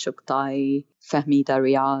 Ismat Chughtai, Fahmida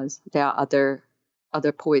Riaz. There are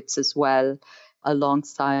other poets as well,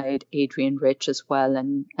 alongside Adrienne Rich as well.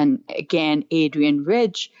 And again, Adrienne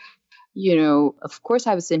Rich, of course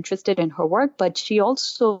I was interested in her work, but she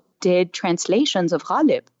also did translations of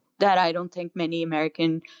Ghalib that I don't think many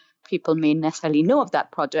American people may necessarily know of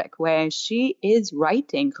that project, where she is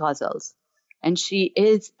writing ghazals. And she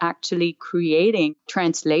is actually creating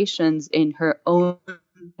translations in her own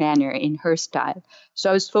manner, in her style.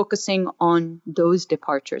 So I was focusing on those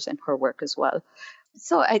departures in her work as well.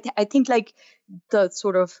 So I think like the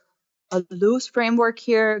sort of a loose framework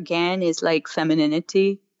here, again, is like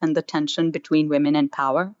femininity and the tension between women and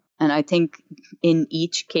power. And I think in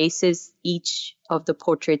each of the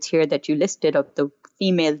portraits here that you listed of the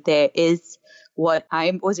female, there is what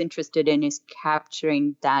I was interested in is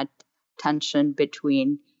capturing that tension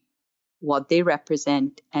between what they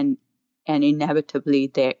represent and inevitably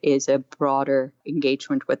there is a broader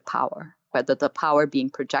engagement with power, whether the power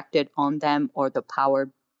being projected on them or the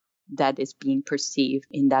power that is being perceived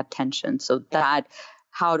in that tension. So that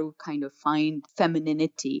how to kind of find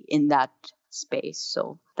femininity in that space.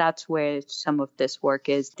 So that's where some of this work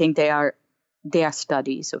is. I think they are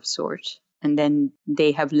studies of sorts. And then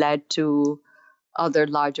they have led to other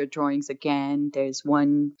larger drawings again. There's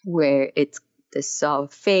one where it's this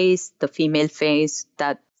face, the female face,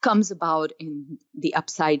 that comes about in the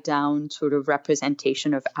upside down sort of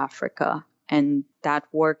representation of Africa. And that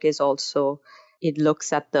work is also, it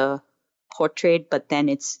looks at the portrait, but then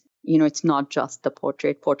it's not just the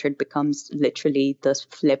portrait. Portrait becomes literally the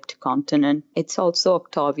flipped continent. It's also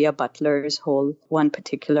Octavia Butler's one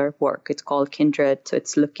particular work. It's called Kindred. So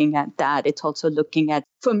it's looking at that. It's also looking at,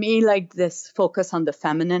 for me, like this focus on the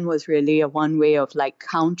feminine was really a one way of like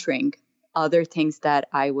countering other things that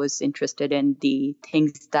I was interested in, the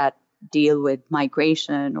things that deal with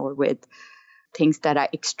migration or with things that are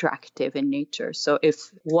extractive in nature. So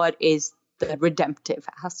what is the redemptive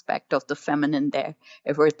aspect of the feminine there,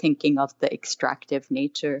 if we're thinking of the extractive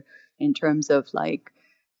nature in terms of like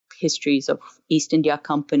histories of East India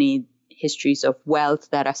Company, histories of wealth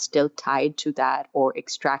that are still tied to that, or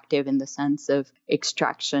extractive in the sense of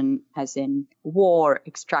extraction as in war,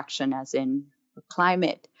 extraction as in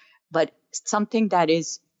climate, but something that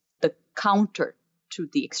is the counter to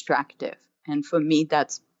the extractive. And for me,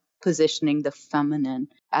 that's positioning the feminine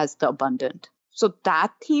as the abundant. So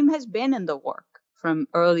that theme has been in the work from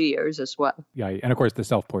early years as well. Yeah, and of course the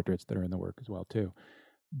self-portraits that are in the work as well too.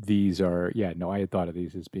 These are, I had thought of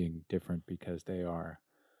these as being different because they are,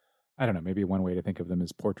 I don't know, maybe one way to think of them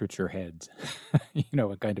is portraiture heads,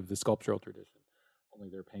 a kind of the sculptural tradition. Only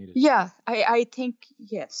they're painted. Yeah, I think,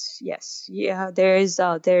 yes. Yeah, there's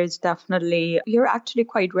definitely, you're actually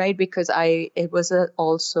quite right, because it was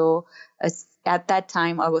at that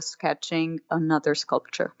time I was sketching another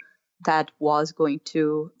sculpture that was going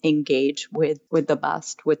to engage with the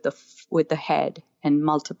bust, with the head and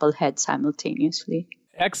multiple heads simultaneously.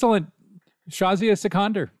 Excellent. Shahzia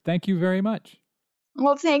Sikander, thank you very much.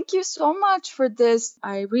 Well, thank you so much for this.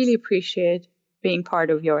 I really appreciate being part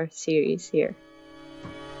of your series here.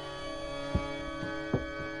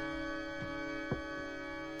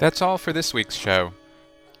 That's all for this week's show.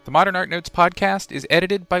 The Modern Art Notes podcast is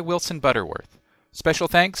edited by Wilson Butterworth. Special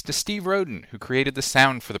thanks to Steve Roden, who created the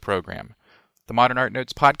sound for the program. The Modern Art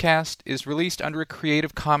Notes podcast is released under a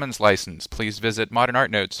Creative Commons license. Please visit Modern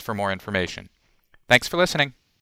Art Notes for more information. Thanks for listening.